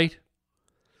 Right?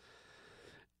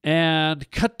 And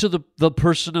cut to the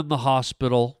person in the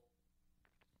hospital.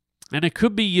 And it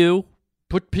could be you.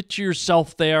 Picture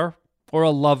yourself there or a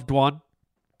loved one.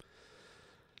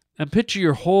 And picture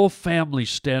your whole family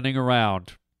standing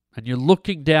around. And you're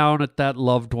looking down at that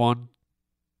loved one.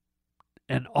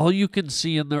 And all you can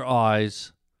see in their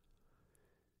eyes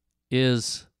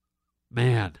is,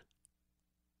 man,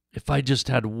 if I just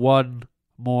had one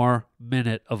more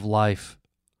minute of life.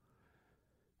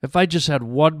 If I just had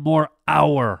one more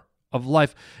hour of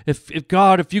life. If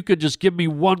God, if you could just give me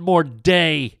one more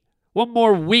day, one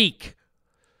more week,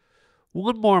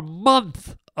 one more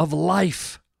month of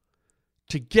life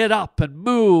to get up and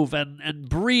move and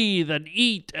breathe and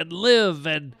eat and live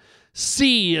and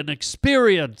see and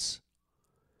experience.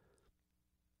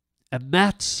 And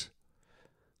that's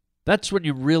when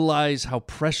you realize how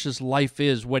precious life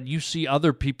is, when you see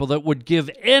other people that would give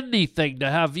anything to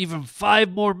have even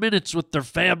 5 more minutes with their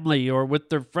family or with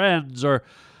their friends or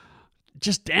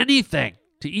just anything,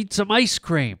 to eat some ice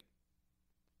cream.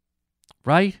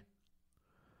 Right?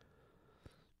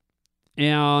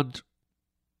 And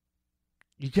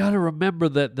you got to remember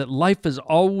that life is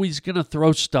always going to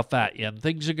throw stuff at you and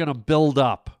things are going to build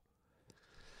up.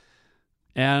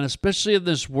 And especially in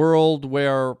this world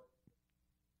where,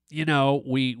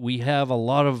 we have a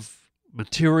lot of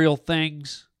material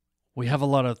things. We have a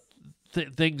lot of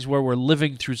things where we're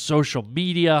living through social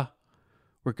media.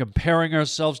 We're comparing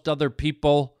ourselves to other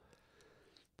people.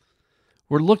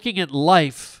 We're looking at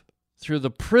life through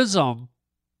the prism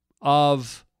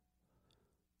of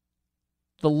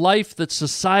the life that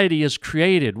society has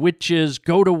created, which is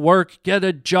go to work, get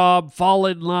a job, fall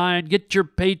in line, get your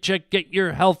paycheck, get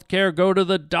your health care, go to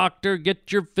the doctor,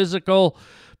 get your physical,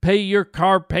 pay your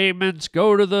car payments,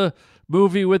 go to the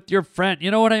movie with your friend.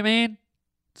 You know what I mean?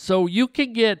 So you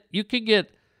can get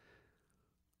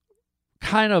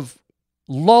kind of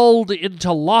lulled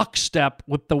into lockstep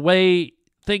with the way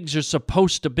things are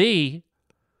supposed to be,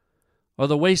 or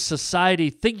the way society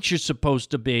thinks you're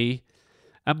supposed to be.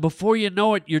 And before you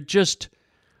know it, you're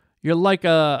like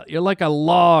a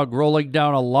log rolling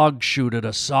down a log chute at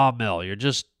a sawmill. You're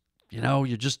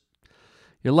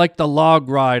like the log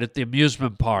ride at the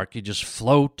amusement park. You just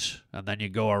float, and then you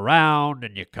go around,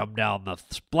 and you come down the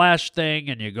splash thing,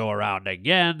 and you go around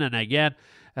again and again.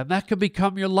 And that can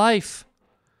become your life.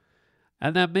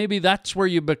 And then maybe that's where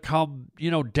you become,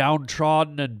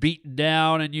 downtrodden and beaten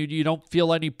down, and you don't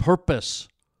feel any purpose.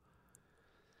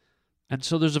 And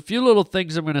so there's a few little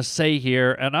things I'm going to say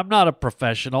here, and I'm not a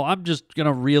professional. I'm just going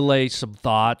to relay some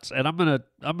thoughts, and I'm going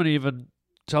to even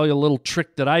tell you a little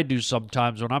trick that I do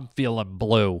sometimes when I'm feeling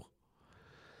blue.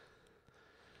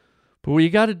 But what you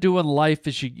got to do in life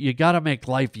is you got to make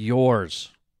life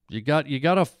yours. You got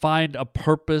to find a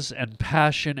purpose and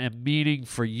passion and meaning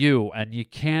for you, and you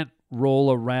can't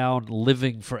roll around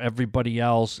living for everybody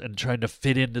else and trying to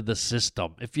fit into the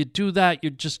system. If you do that,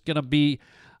 you're just going to be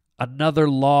another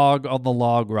log on the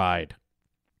log ride.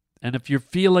 And if you're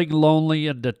feeling lonely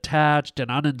and detached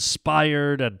and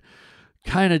uninspired and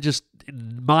kind of just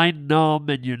mind numb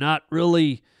and you're not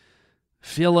really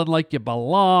feeling like you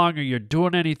belong or you're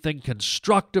doing anything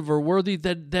constructive or worthy,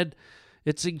 then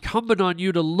it's incumbent on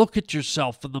you to look at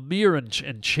yourself in the mirror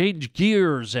and change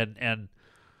gears and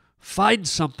find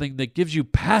something that gives you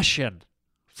passion.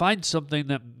 Find something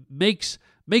that makes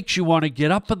you want to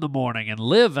get up in the morning and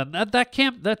live, and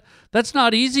that's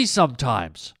not easy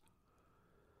sometimes.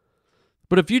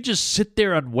 But if you just sit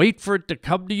there and wait for it to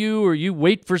come to you, or you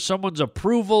wait for someone's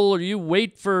approval, or you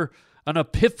wait for an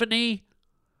epiphany,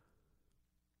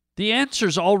 the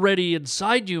answer's already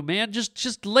inside you, man.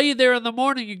 Just lay there in the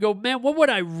morning and go, man, what would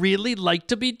I really like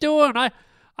to be doing? I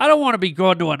don't want to be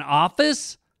going to an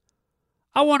office.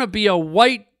 I want to be a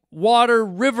whitewater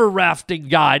river rafting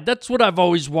guide. That's what I've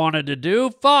always wanted to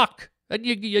do. Fuck. And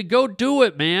you go do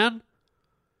it, man.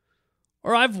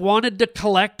 Or I've wanted to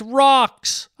collect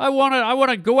rocks. I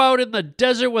want to go out in the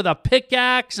desert with a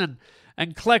pickaxe and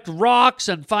collect rocks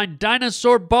and find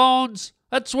dinosaur bones.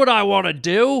 That's what I want to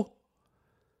do.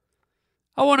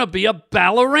 I want to be a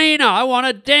ballerina. I want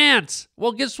to dance.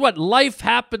 Well, guess what? Life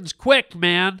happens quick,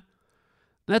 man.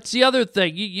 That's the other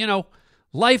thing. You know,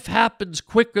 life happens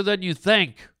quicker than you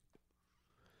think.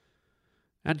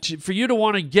 And for you to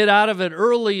want to get out of it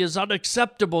early is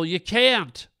unacceptable. You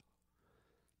can't.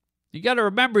 You got to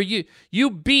remember, you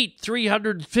beat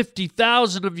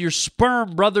 350,000 of your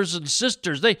sperm brothers and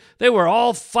sisters. They were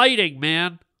all fighting,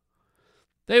 man.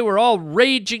 They were all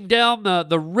raging down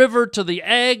the river to the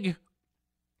egg.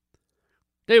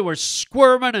 They were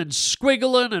squirming and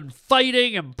squiggling and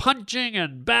fighting and punching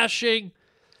and bashing.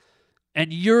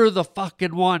 And you're the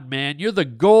fucking one, man. You're the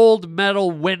gold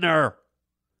medal winner.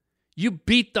 You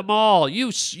beat them all.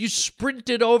 You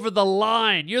sprinted over the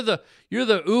line. You're the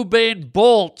Usain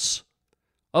Bolts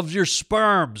of your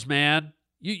sperms, man.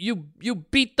 You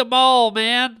beat them all,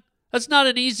 man. That's not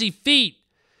an easy feat.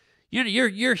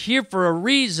 You're here for a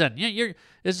reason.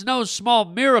 It's no small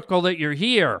miracle that you're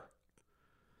here.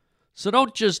 So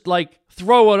don't just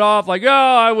throw it off like, oh,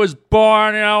 I was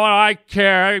born, I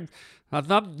care.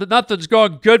 Nothing's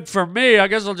going good for me. I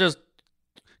guess I'll just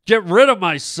get rid of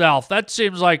myself. That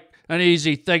seems like an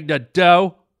easy thing to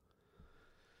do.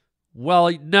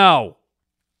 Well, no.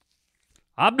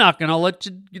 I'm not going to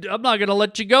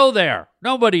let you go there.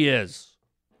 Nobody is.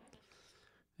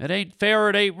 It ain't fair,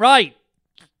 it ain't right.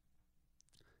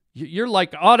 You're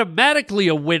automatically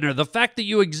a winner. The fact that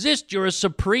you exist, you're a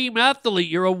supreme athlete.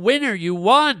 You're a winner. You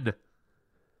won.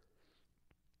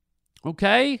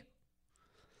 Okay?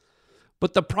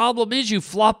 But the problem is you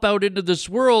flop out into this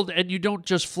world and you don't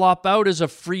just flop out as a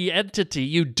free entity.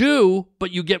 You do,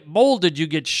 but you get molded. You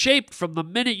get shaped from the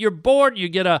minute you're born. You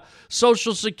get a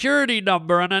social security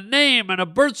number and a name and a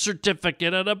birth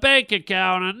certificate and a bank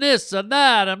account and this and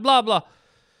that and blah, blah.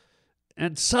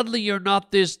 And suddenly you're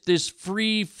not this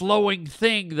free-flowing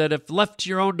thing that if left to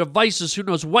your own devices, who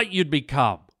knows what you'd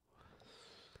become.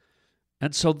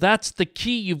 And so that's the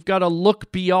key. You've got to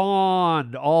look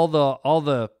beyond all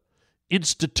the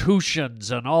institutions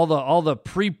and all the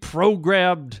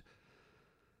pre-programmed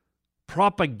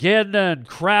propaganda and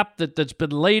crap that's been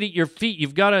laid at your feet.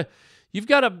 You've got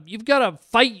to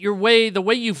fight your way the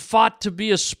way you fought to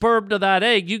be a sperm to that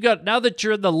egg. Now that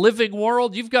you're in the living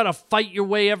world, you've got to fight your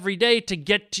way every day to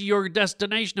get to your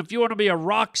destination. If you want to be a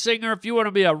rock singer, if you want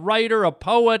to be a writer, a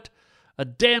poet, a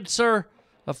dancer,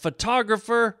 a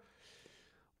photographer,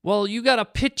 well, you got to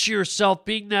picture yourself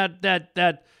being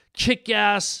that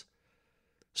kick-ass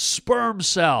sperm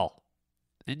cell.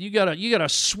 And you gotta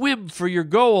swim for your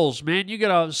goals, man. You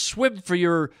gotta swim for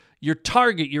your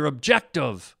target, your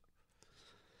objective.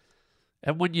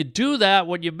 And when you do that,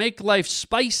 when you make life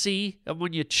spicy, and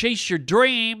when you chase your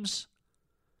dreams,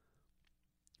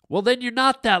 well, then you're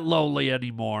not that lowly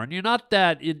anymore, and you're not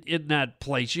that in that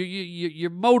place. You're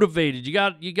motivated. You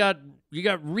got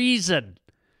reason.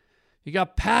 You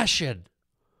got passion.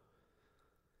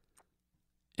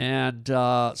 And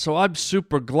so I'm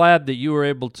super glad that you were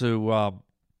able to,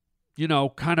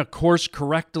 kind of course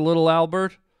correct a little,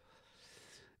 Albert.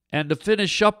 And to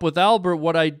finish up with Albert,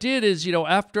 what I did is,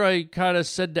 after I kind of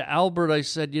said to Albert, I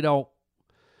said,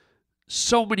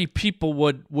 so many people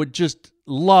would just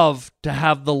love to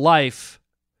have the life.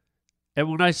 And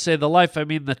when I say the life, I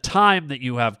mean the time that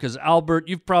you have. Because, Albert,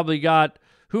 you've probably got,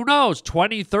 who knows,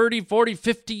 20, 30, 40,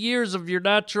 50 years of your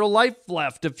natural life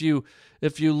left if you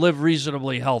live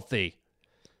reasonably healthy.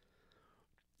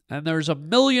 And there's 1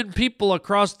 million people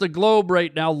across the globe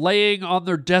right now laying on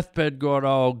their deathbed going,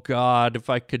 oh, God, if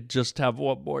I could just have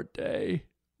one more day,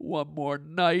 one more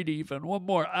night even, one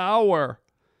more hour.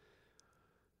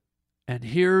 And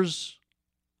here's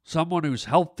someone who's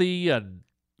healthy and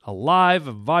alive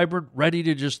and vibrant, ready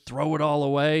to just throw it all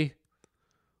away,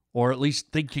 or at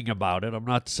least thinking about it. I'm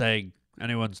not saying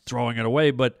anyone's throwing it away,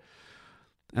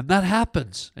 and that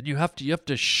happens. And you have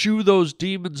to shoo those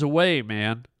demons away,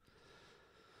 man.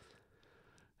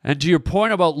 And to your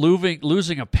point about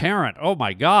losing a parent, oh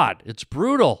my God, it's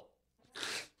brutal.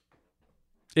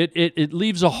 It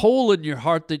leaves a hole in your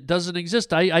heart that doesn't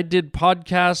exist. I did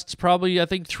podcasts probably, I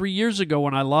think, 3 years ago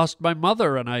when I lost my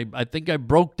mother, and I think I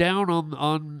broke down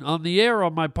on the air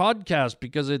on my podcast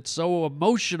because it's so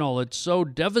emotional, it's so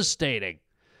devastating.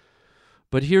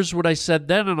 But here's what I said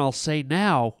then, and I'll say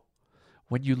now.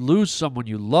 When you lose someone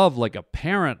you love, like a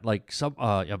parent, like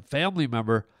a family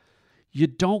member, you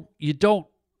don't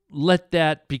let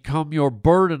that become your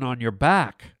burden on your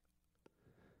back.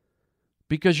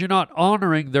 Because you're not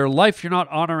honoring their life, you're not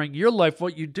honoring your life.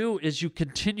 What you do is you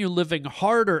continue living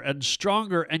harder and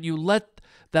stronger, and you let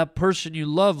that person you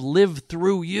love live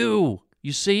through you.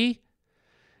 You see?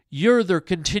 You're their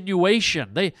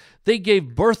continuation. They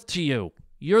gave birth to you.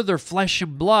 You're their flesh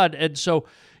and blood, and so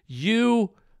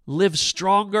you live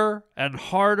stronger and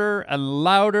harder and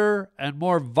louder and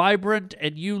more vibrant,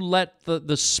 and you let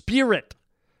the spirit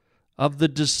of the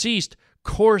deceased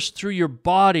course through your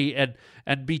body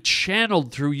and be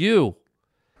channeled through you.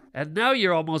 And now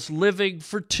you're almost living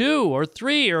for 2 or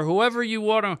 3 or whoever you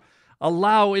want to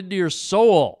allow into your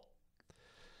soul.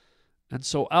 And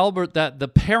so, Albert, that the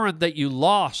parent that you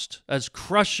lost, as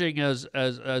crushing as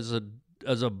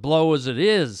a blow as it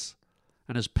is,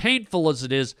 and as painful as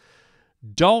it is,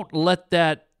 don't let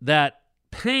that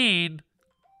pain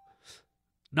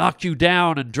knock you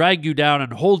down and drag you down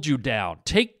and hold you down.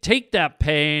 Take that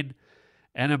pain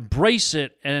and embrace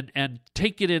it and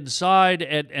take it inside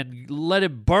and let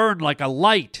it burn like a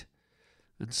light.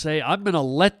 And say, I'm going to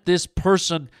let this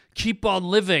person keep on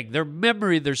living. Their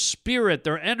memory, their spirit,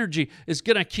 their energy is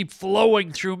going to keep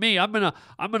flowing through me. I'm going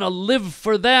to live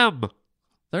for them.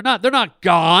 They're not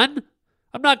gone.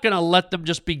 I'm not going to let them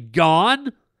just be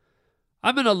gone.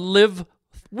 I'm going to live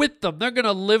with them. They're going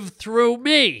to live through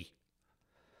me.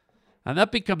 And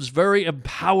that becomes very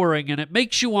empowering, and it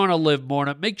makes you want to live more, and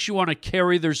it makes you want to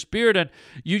carry their spirit, and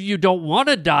you don't want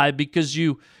to die because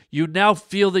you now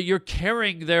feel that you're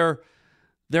carrying their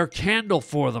candle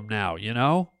for them now, you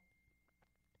know?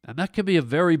 And that can be a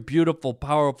very beautiful,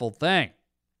 powerful thing.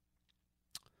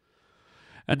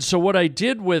 And so what I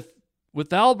did with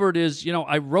Albert is,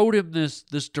 I wrote him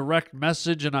this direct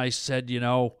message, and I said,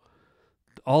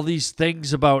 all these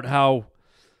things about how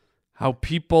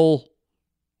people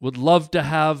would love to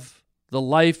have the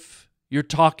life you're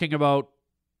talking about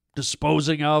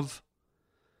disposing of.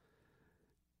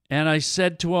 And I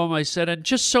said to him, and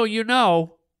just so you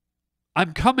know,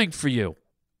 I'm coming for you.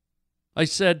 I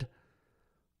said,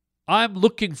 I'm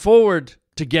looking forward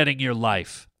to getting your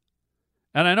life.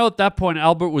 And I know at that point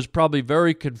Albert was probably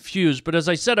very confused, but as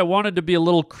I said, I wanted to be a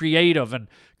little creative and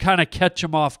kind of catch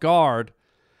him off guard.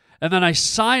 And then I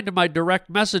signed my direct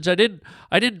message. I didn't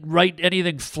write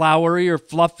anything flowery or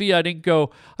fluffy. I didn't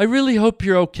go, I really hope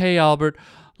you're okay, Albert.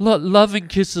 Loving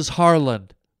kisses,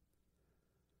 Harland.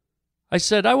 I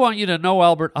said, I want you to know,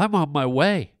 Albert, I'm on my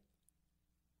way.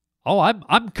 Oh,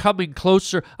 I'm coming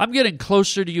closer. I'm getting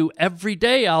closer to you every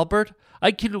day, Albert.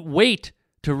 I can't wait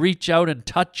to reach out and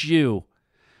touch you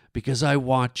because I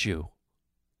want you.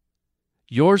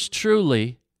 Yours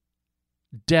truly,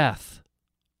 Death.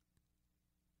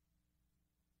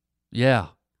 Yeah.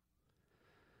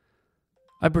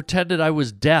 I pretended I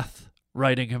was Death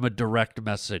writing him a direct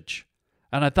message.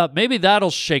 And I thought maybe that'll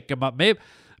shake him up.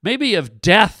 Maybe if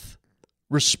Death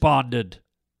responded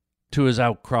to his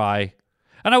outcry.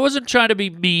 And I wasn't trying to be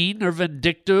mean or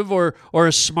vindictive or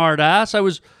a smart ass. I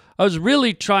was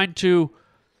really trying to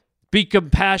be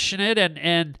compassionate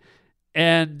and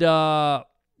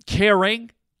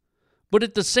caring. But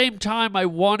at the same time, I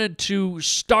wanted to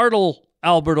startle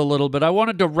Albert a little bit. I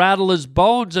wanted to rattle his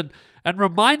bones and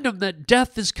remind him that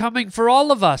death is coming for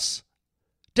all of us.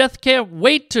 Death can't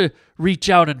wait to reach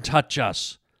out and touch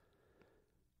us.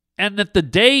 And that the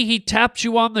day he taps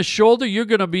you on the shoulder, you're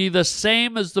going to be the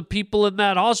same as the people in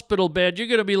that hospital bed. You're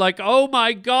going to be like, oh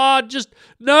my God, just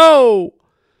no.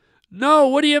 No,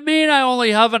 what do you mean I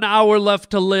only have an hour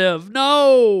left to live?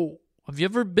 No. Have you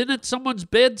ever been at someone's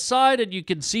bedside and you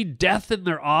can see death in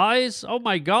their eyes? Oh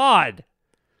my God.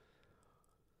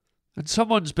 And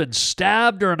someone's been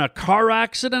stabbed or in a car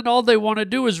accident, all they want to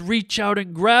do is reach out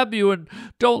and grab you and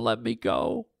don't let me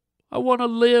go. I want to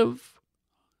live.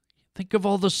 Think of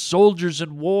all the soldiers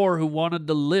in war who wanted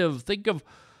to live. Think of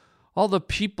all the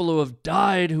people who have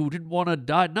died who didn't want to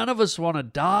die. None of us want to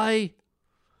die.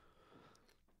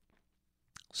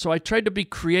 So I tried to be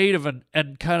creative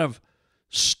and kind of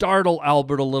startle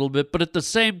Albert a little bit, but at the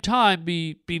same time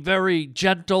be very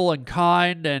gentle and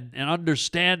kind and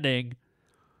understanding.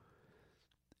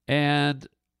 And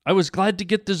I was glad to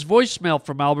get this voicemail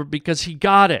from Albert because he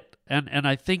got it. And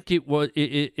I think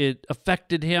it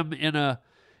affected him in a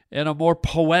more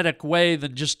poetic way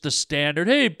than just the standard,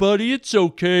 hey, buddy, it's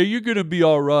okay, you're going to be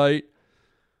all right.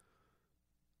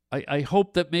 I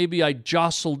hope that maybe I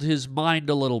jostled his mind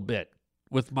a little bit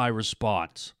with my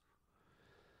response.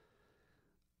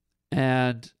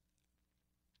 And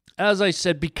as I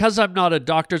said, because I'm not a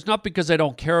doctor, it's not because I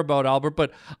don't care about Albert,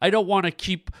 but I don't want to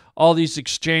keep all these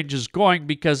exchanges going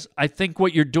because I think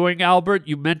what you're doing, Albert,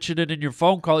 you mentioned it in your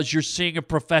phone call, is you're seeing a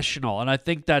professional, and I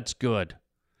think that's good.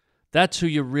 That's who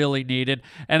you really needed.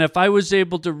 And if I was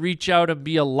able to reach out and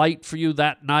be a light for you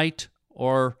that night,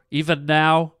 or even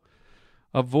now,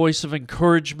 a voice of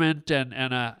encouragement and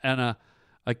a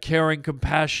caring,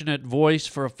 compassionate voice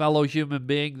for a fellow human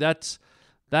being, that's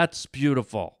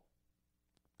beautiful.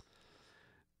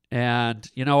 And,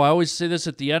 I always say this,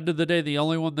 at the end of the day, the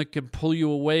only one that can pull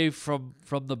you away from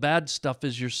the bad stuff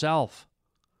is yourself.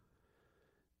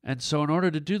 And so in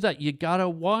order to do that, you got to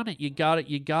want it. You got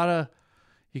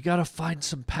to find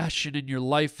some passion in your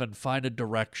life and find a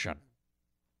direction.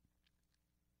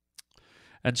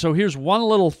 And so here's one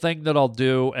little thing that I'll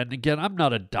do. And again, I'm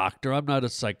not a doctor. I'm not a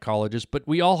psychologist. But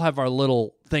we all have our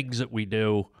little things that we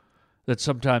do that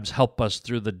sometimes help us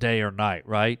through the day or night,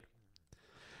 right?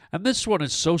 And this one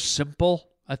is so simple.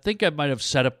 I think I might have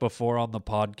said it before on the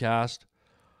podcast.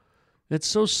 It's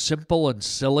so simple and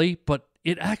silly, but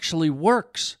it actually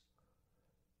works.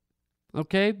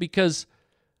 Okay? Because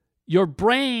your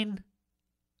brain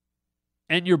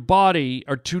and your body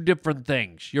are two different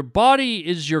things. Your body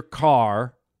is your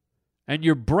car, and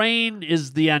your brain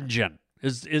is the engine,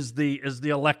 is the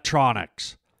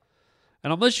electronics.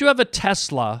 And unless you have a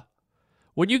Tesla,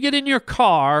 when you get in your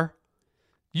car,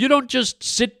 you don't just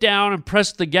sit down and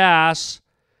press the gas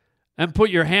and put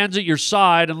your hands at your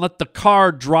side and let the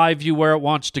car drive you where it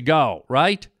wants to go,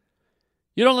 right?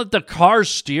 You don't let the car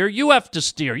steer. You have to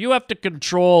steer. You have to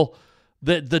control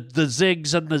the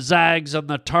zigs and the zags and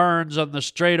the turns and the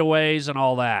straightaways and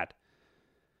all that.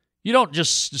 You don't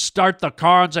just start the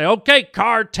car and say, okay,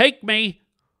 car, take me.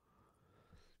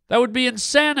 That would be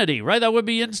insanity, right? That would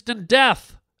be instant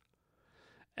death.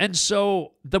 And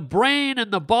so the brain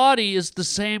and the body is the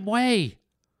same way.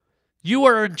 You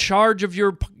are in charge of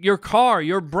your car,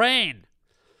 your brain.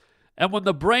 And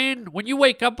when you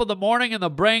wake up in the morning and the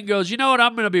brain goes, you know what,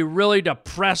 I'm going to be really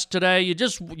depressed today. You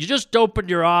just opened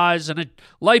your eyes and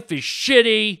life is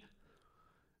shitty.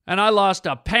 And I lost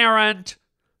a parent.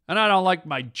 And I don't like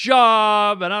my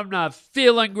job. And I'm not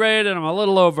feeling great. And I'm a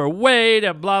little overweight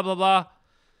and blah, blah, blah.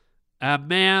 And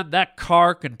man, that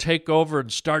car can take over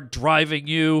and start driving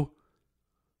you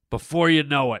before you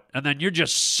know it. And then you're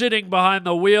just sitting behind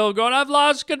the wheel going, I've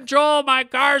lost control. My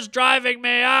car's driving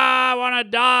me. I want to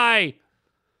die.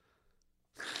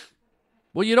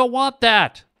 Well, you don't want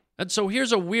that. And so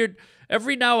here's a weird,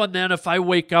 every now and then if I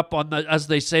wake up on the, as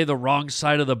they say, the wrong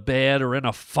side of the bed or in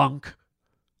a funk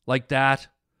like that,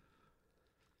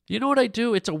 you know what I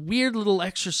do? It's a weird little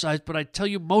exercise, but I tell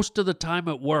you most of the time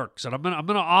it works. And I'm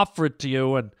gonna offer it to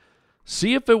you and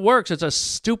see if it works. It's a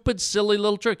stupid, silly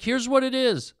little trick. Here's what it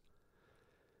is.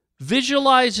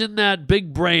 Visualize in that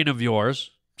big brain of yours,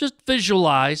 just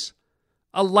visualize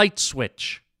a light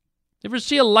switch. You ever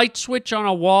see a light switch on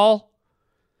a wall?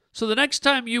 So the next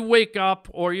time you wake up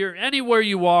or you're anywhere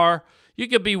you are, you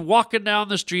could be walking down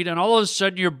the street and all of a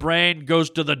sudden your brain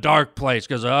goes to the dark place.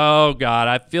 Goes, oh God,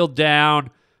 I feel down.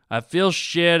 I feel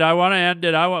shit. I want to end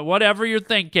it. I want whatever you're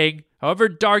thinking, however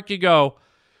dark you go.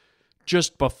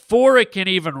 Just before it can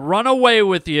even run away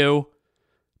with you,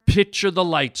 picture the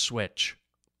light switch.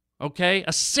 Okay?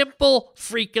 A simple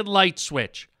freaking light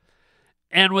switch.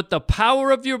 And with the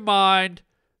power of your mind,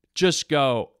 just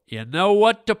go, you know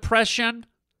what, depression?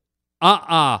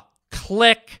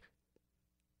 Click.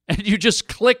 And you just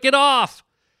click it off.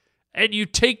 And you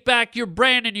take back your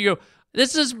brain and you go,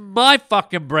 this is my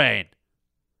fucking brain.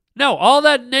 No, all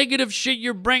that negative shit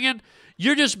you're bringing,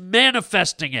 you're just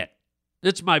manifesting it.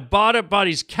 It's my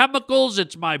body's chemicals,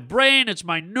 it's my brain, it's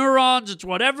my neurons, it's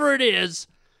whatever it is.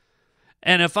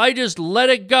 And if I just let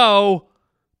it go,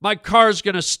 my car's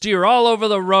going to steer all over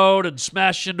the road and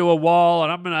smash into a wall,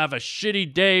 and I'm going to have a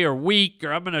shitty day or week,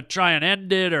 or I'm going to try and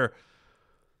end it, or...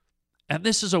 And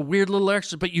this is a weird little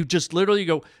exercise, but you just literally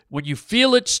go, when you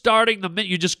feel it starting, the minute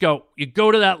you just go, you go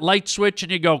to that light switch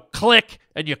and you go click,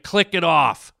 and you click it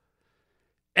off.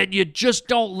 And you just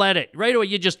don't let it. Right away,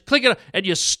 you just click it and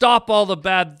you stop all the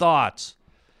bad thoughts.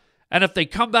 And if they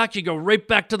come back, you go right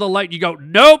back to the light. And you go,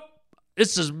 nope,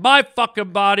 this is my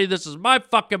fucking body. This is my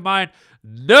fucking mind.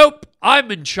 Nope,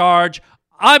 I'm in charge.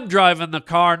 I'm driving the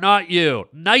car, not you.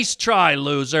 Nice try,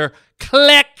 loser.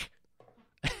 Click.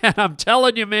 And I'm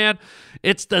telling you, man,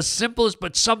 it's the simplest,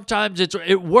 but sometimes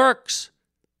it works.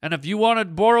 And if you want to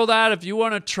borrow that, if you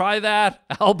want to try that,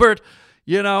 Albert,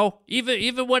 you know,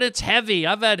 even when it's heavy,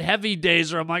 I've had heavy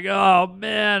days where I'm like, oh,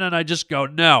 man, and I just go,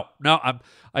 no,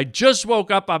 I just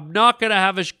woke up, I'm not going to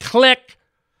have a click,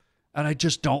 and I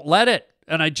just don't let it,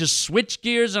 and I just switch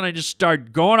gears, and I just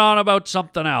start going on about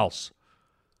something else.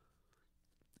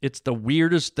 It's the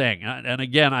weirdest thing, and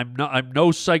again, I'm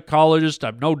no psychologist,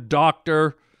 I'm no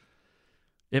doctor.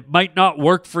 It might not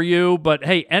work for you, but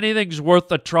hey, anything's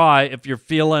worth a try if you're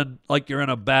feeling like you're in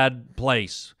a bad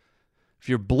place. If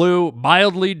you're blue,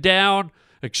 mildly down,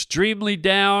 extremely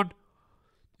down,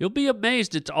 you'll be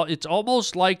amazed. It's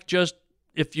almost like just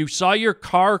if you saw your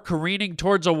car careening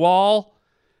towards a wall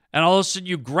and all of a sudden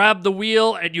you grab the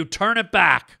wheel and you turn it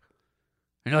back.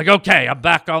 And you're like, okay, I'm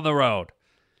back on the road.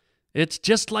 It's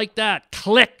just like that.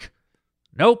 Click.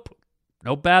 Nope.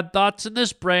 No bad thoughts in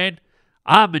this brain.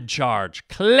 I'm in charge.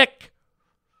 Click.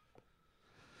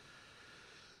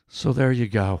 So there you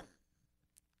go.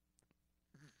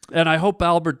 And I hope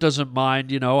Albert doesn't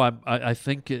mind. I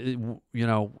think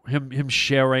him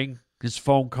sharing his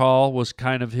phone call was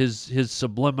kind of his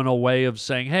subliminal way of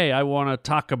saying, "Hey, I want to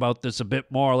talk about this a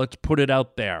bit more. Let's put it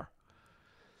out there."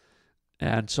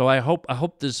 And so I hope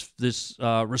this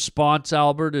response,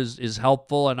 Albert, is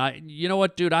helpful. And you know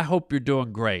what, dude? I hope you're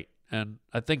doing great, and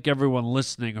I think everyone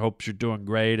listening hopes you're doing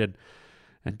great. And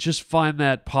just find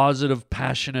that positive,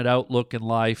 passionate outlook in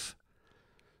life.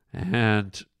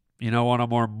 And on a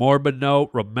more morbid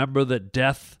note, remember that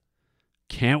death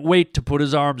can't wait to put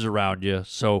his arms around you.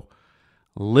 So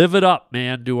live it up,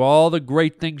 man. Do all the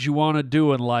great things you want to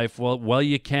do in life while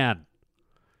you can.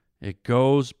 It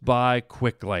goes by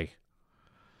quickly.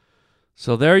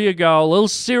 So there you go. A little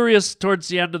serious towards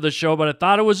the end of the show, but I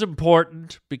thought it was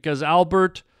important because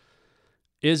Albert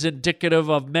is indicative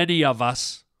of many of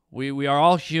us. We are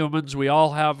all humans. We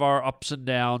all have our ups and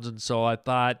downs, and so I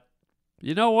thought,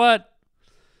 you know what?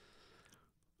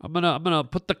 I'm gonna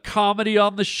put the comedy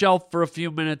on the shelf for a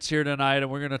few minutes here tonight, and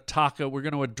we're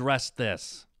gonna address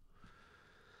this.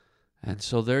 And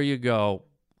so there you go.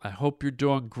 I hope you're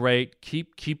doing great.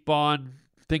 Keep on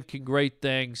thinking great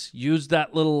things. Use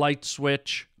that little light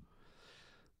switch,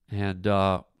 and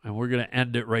we're gonna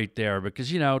end it right there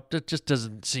because it just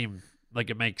doesn't seem like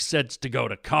it makes sense to go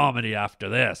to comedy after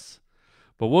this.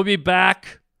 But we'll be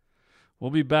back.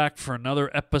 We'll be back for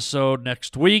another episode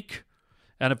next week.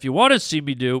 And if you want to see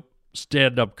me do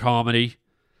stand-up comedy,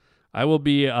 I will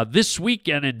be this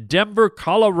weekend in Denver,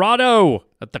 Colorado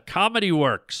at the Comedy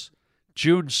Works,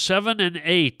 June 7 and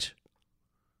 8.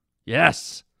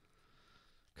 Yes.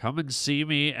 Come and see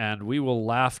me, and we will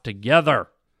laugh together.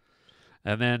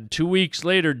 And then 2 weeks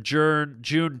later, June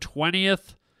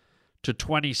 20th to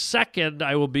 22nd,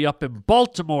 I will be up in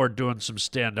Baltimore doing some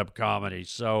stand-up comedy.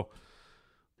 So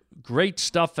great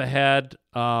stuff ahead.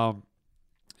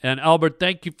 And Albert,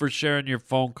 thank you for sharing your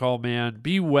phone call, man.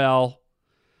 Be well.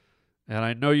 And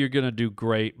I know you're going to do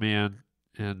great, man.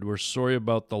 And we're sorry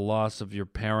about the loss of your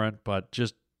parent, but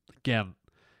just, again,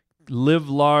 live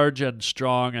large and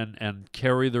strong and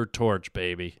carry their torch,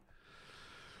 baby.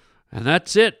 And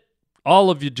that's it. All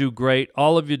of you do great.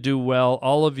 All of you do well.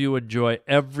 All of you enjoy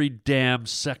every damn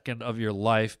second of your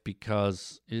life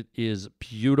because it is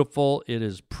beautiful. It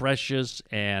is precious.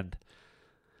 And,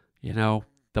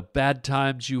 the bad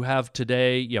times you have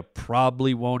today, you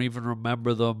probably won't even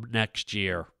remember them next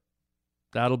year.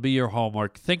 That'll be your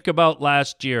homework. Think about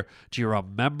last year. Do you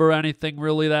remember anything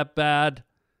really that bad?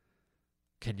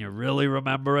 Can you really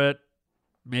remember it?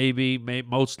 Maybe,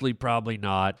 mostly probably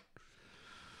not.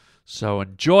 So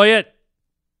enjoy it,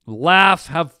 laugh,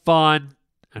 have fun,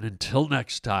 and until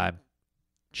next time,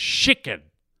 chicken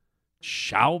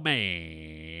chow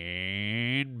mein,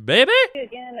 baby.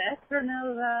 Again,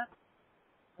 Espernova,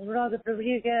 Robert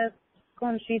Rodriguez,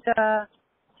 Conchita.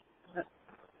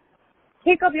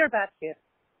 Pick up your basket.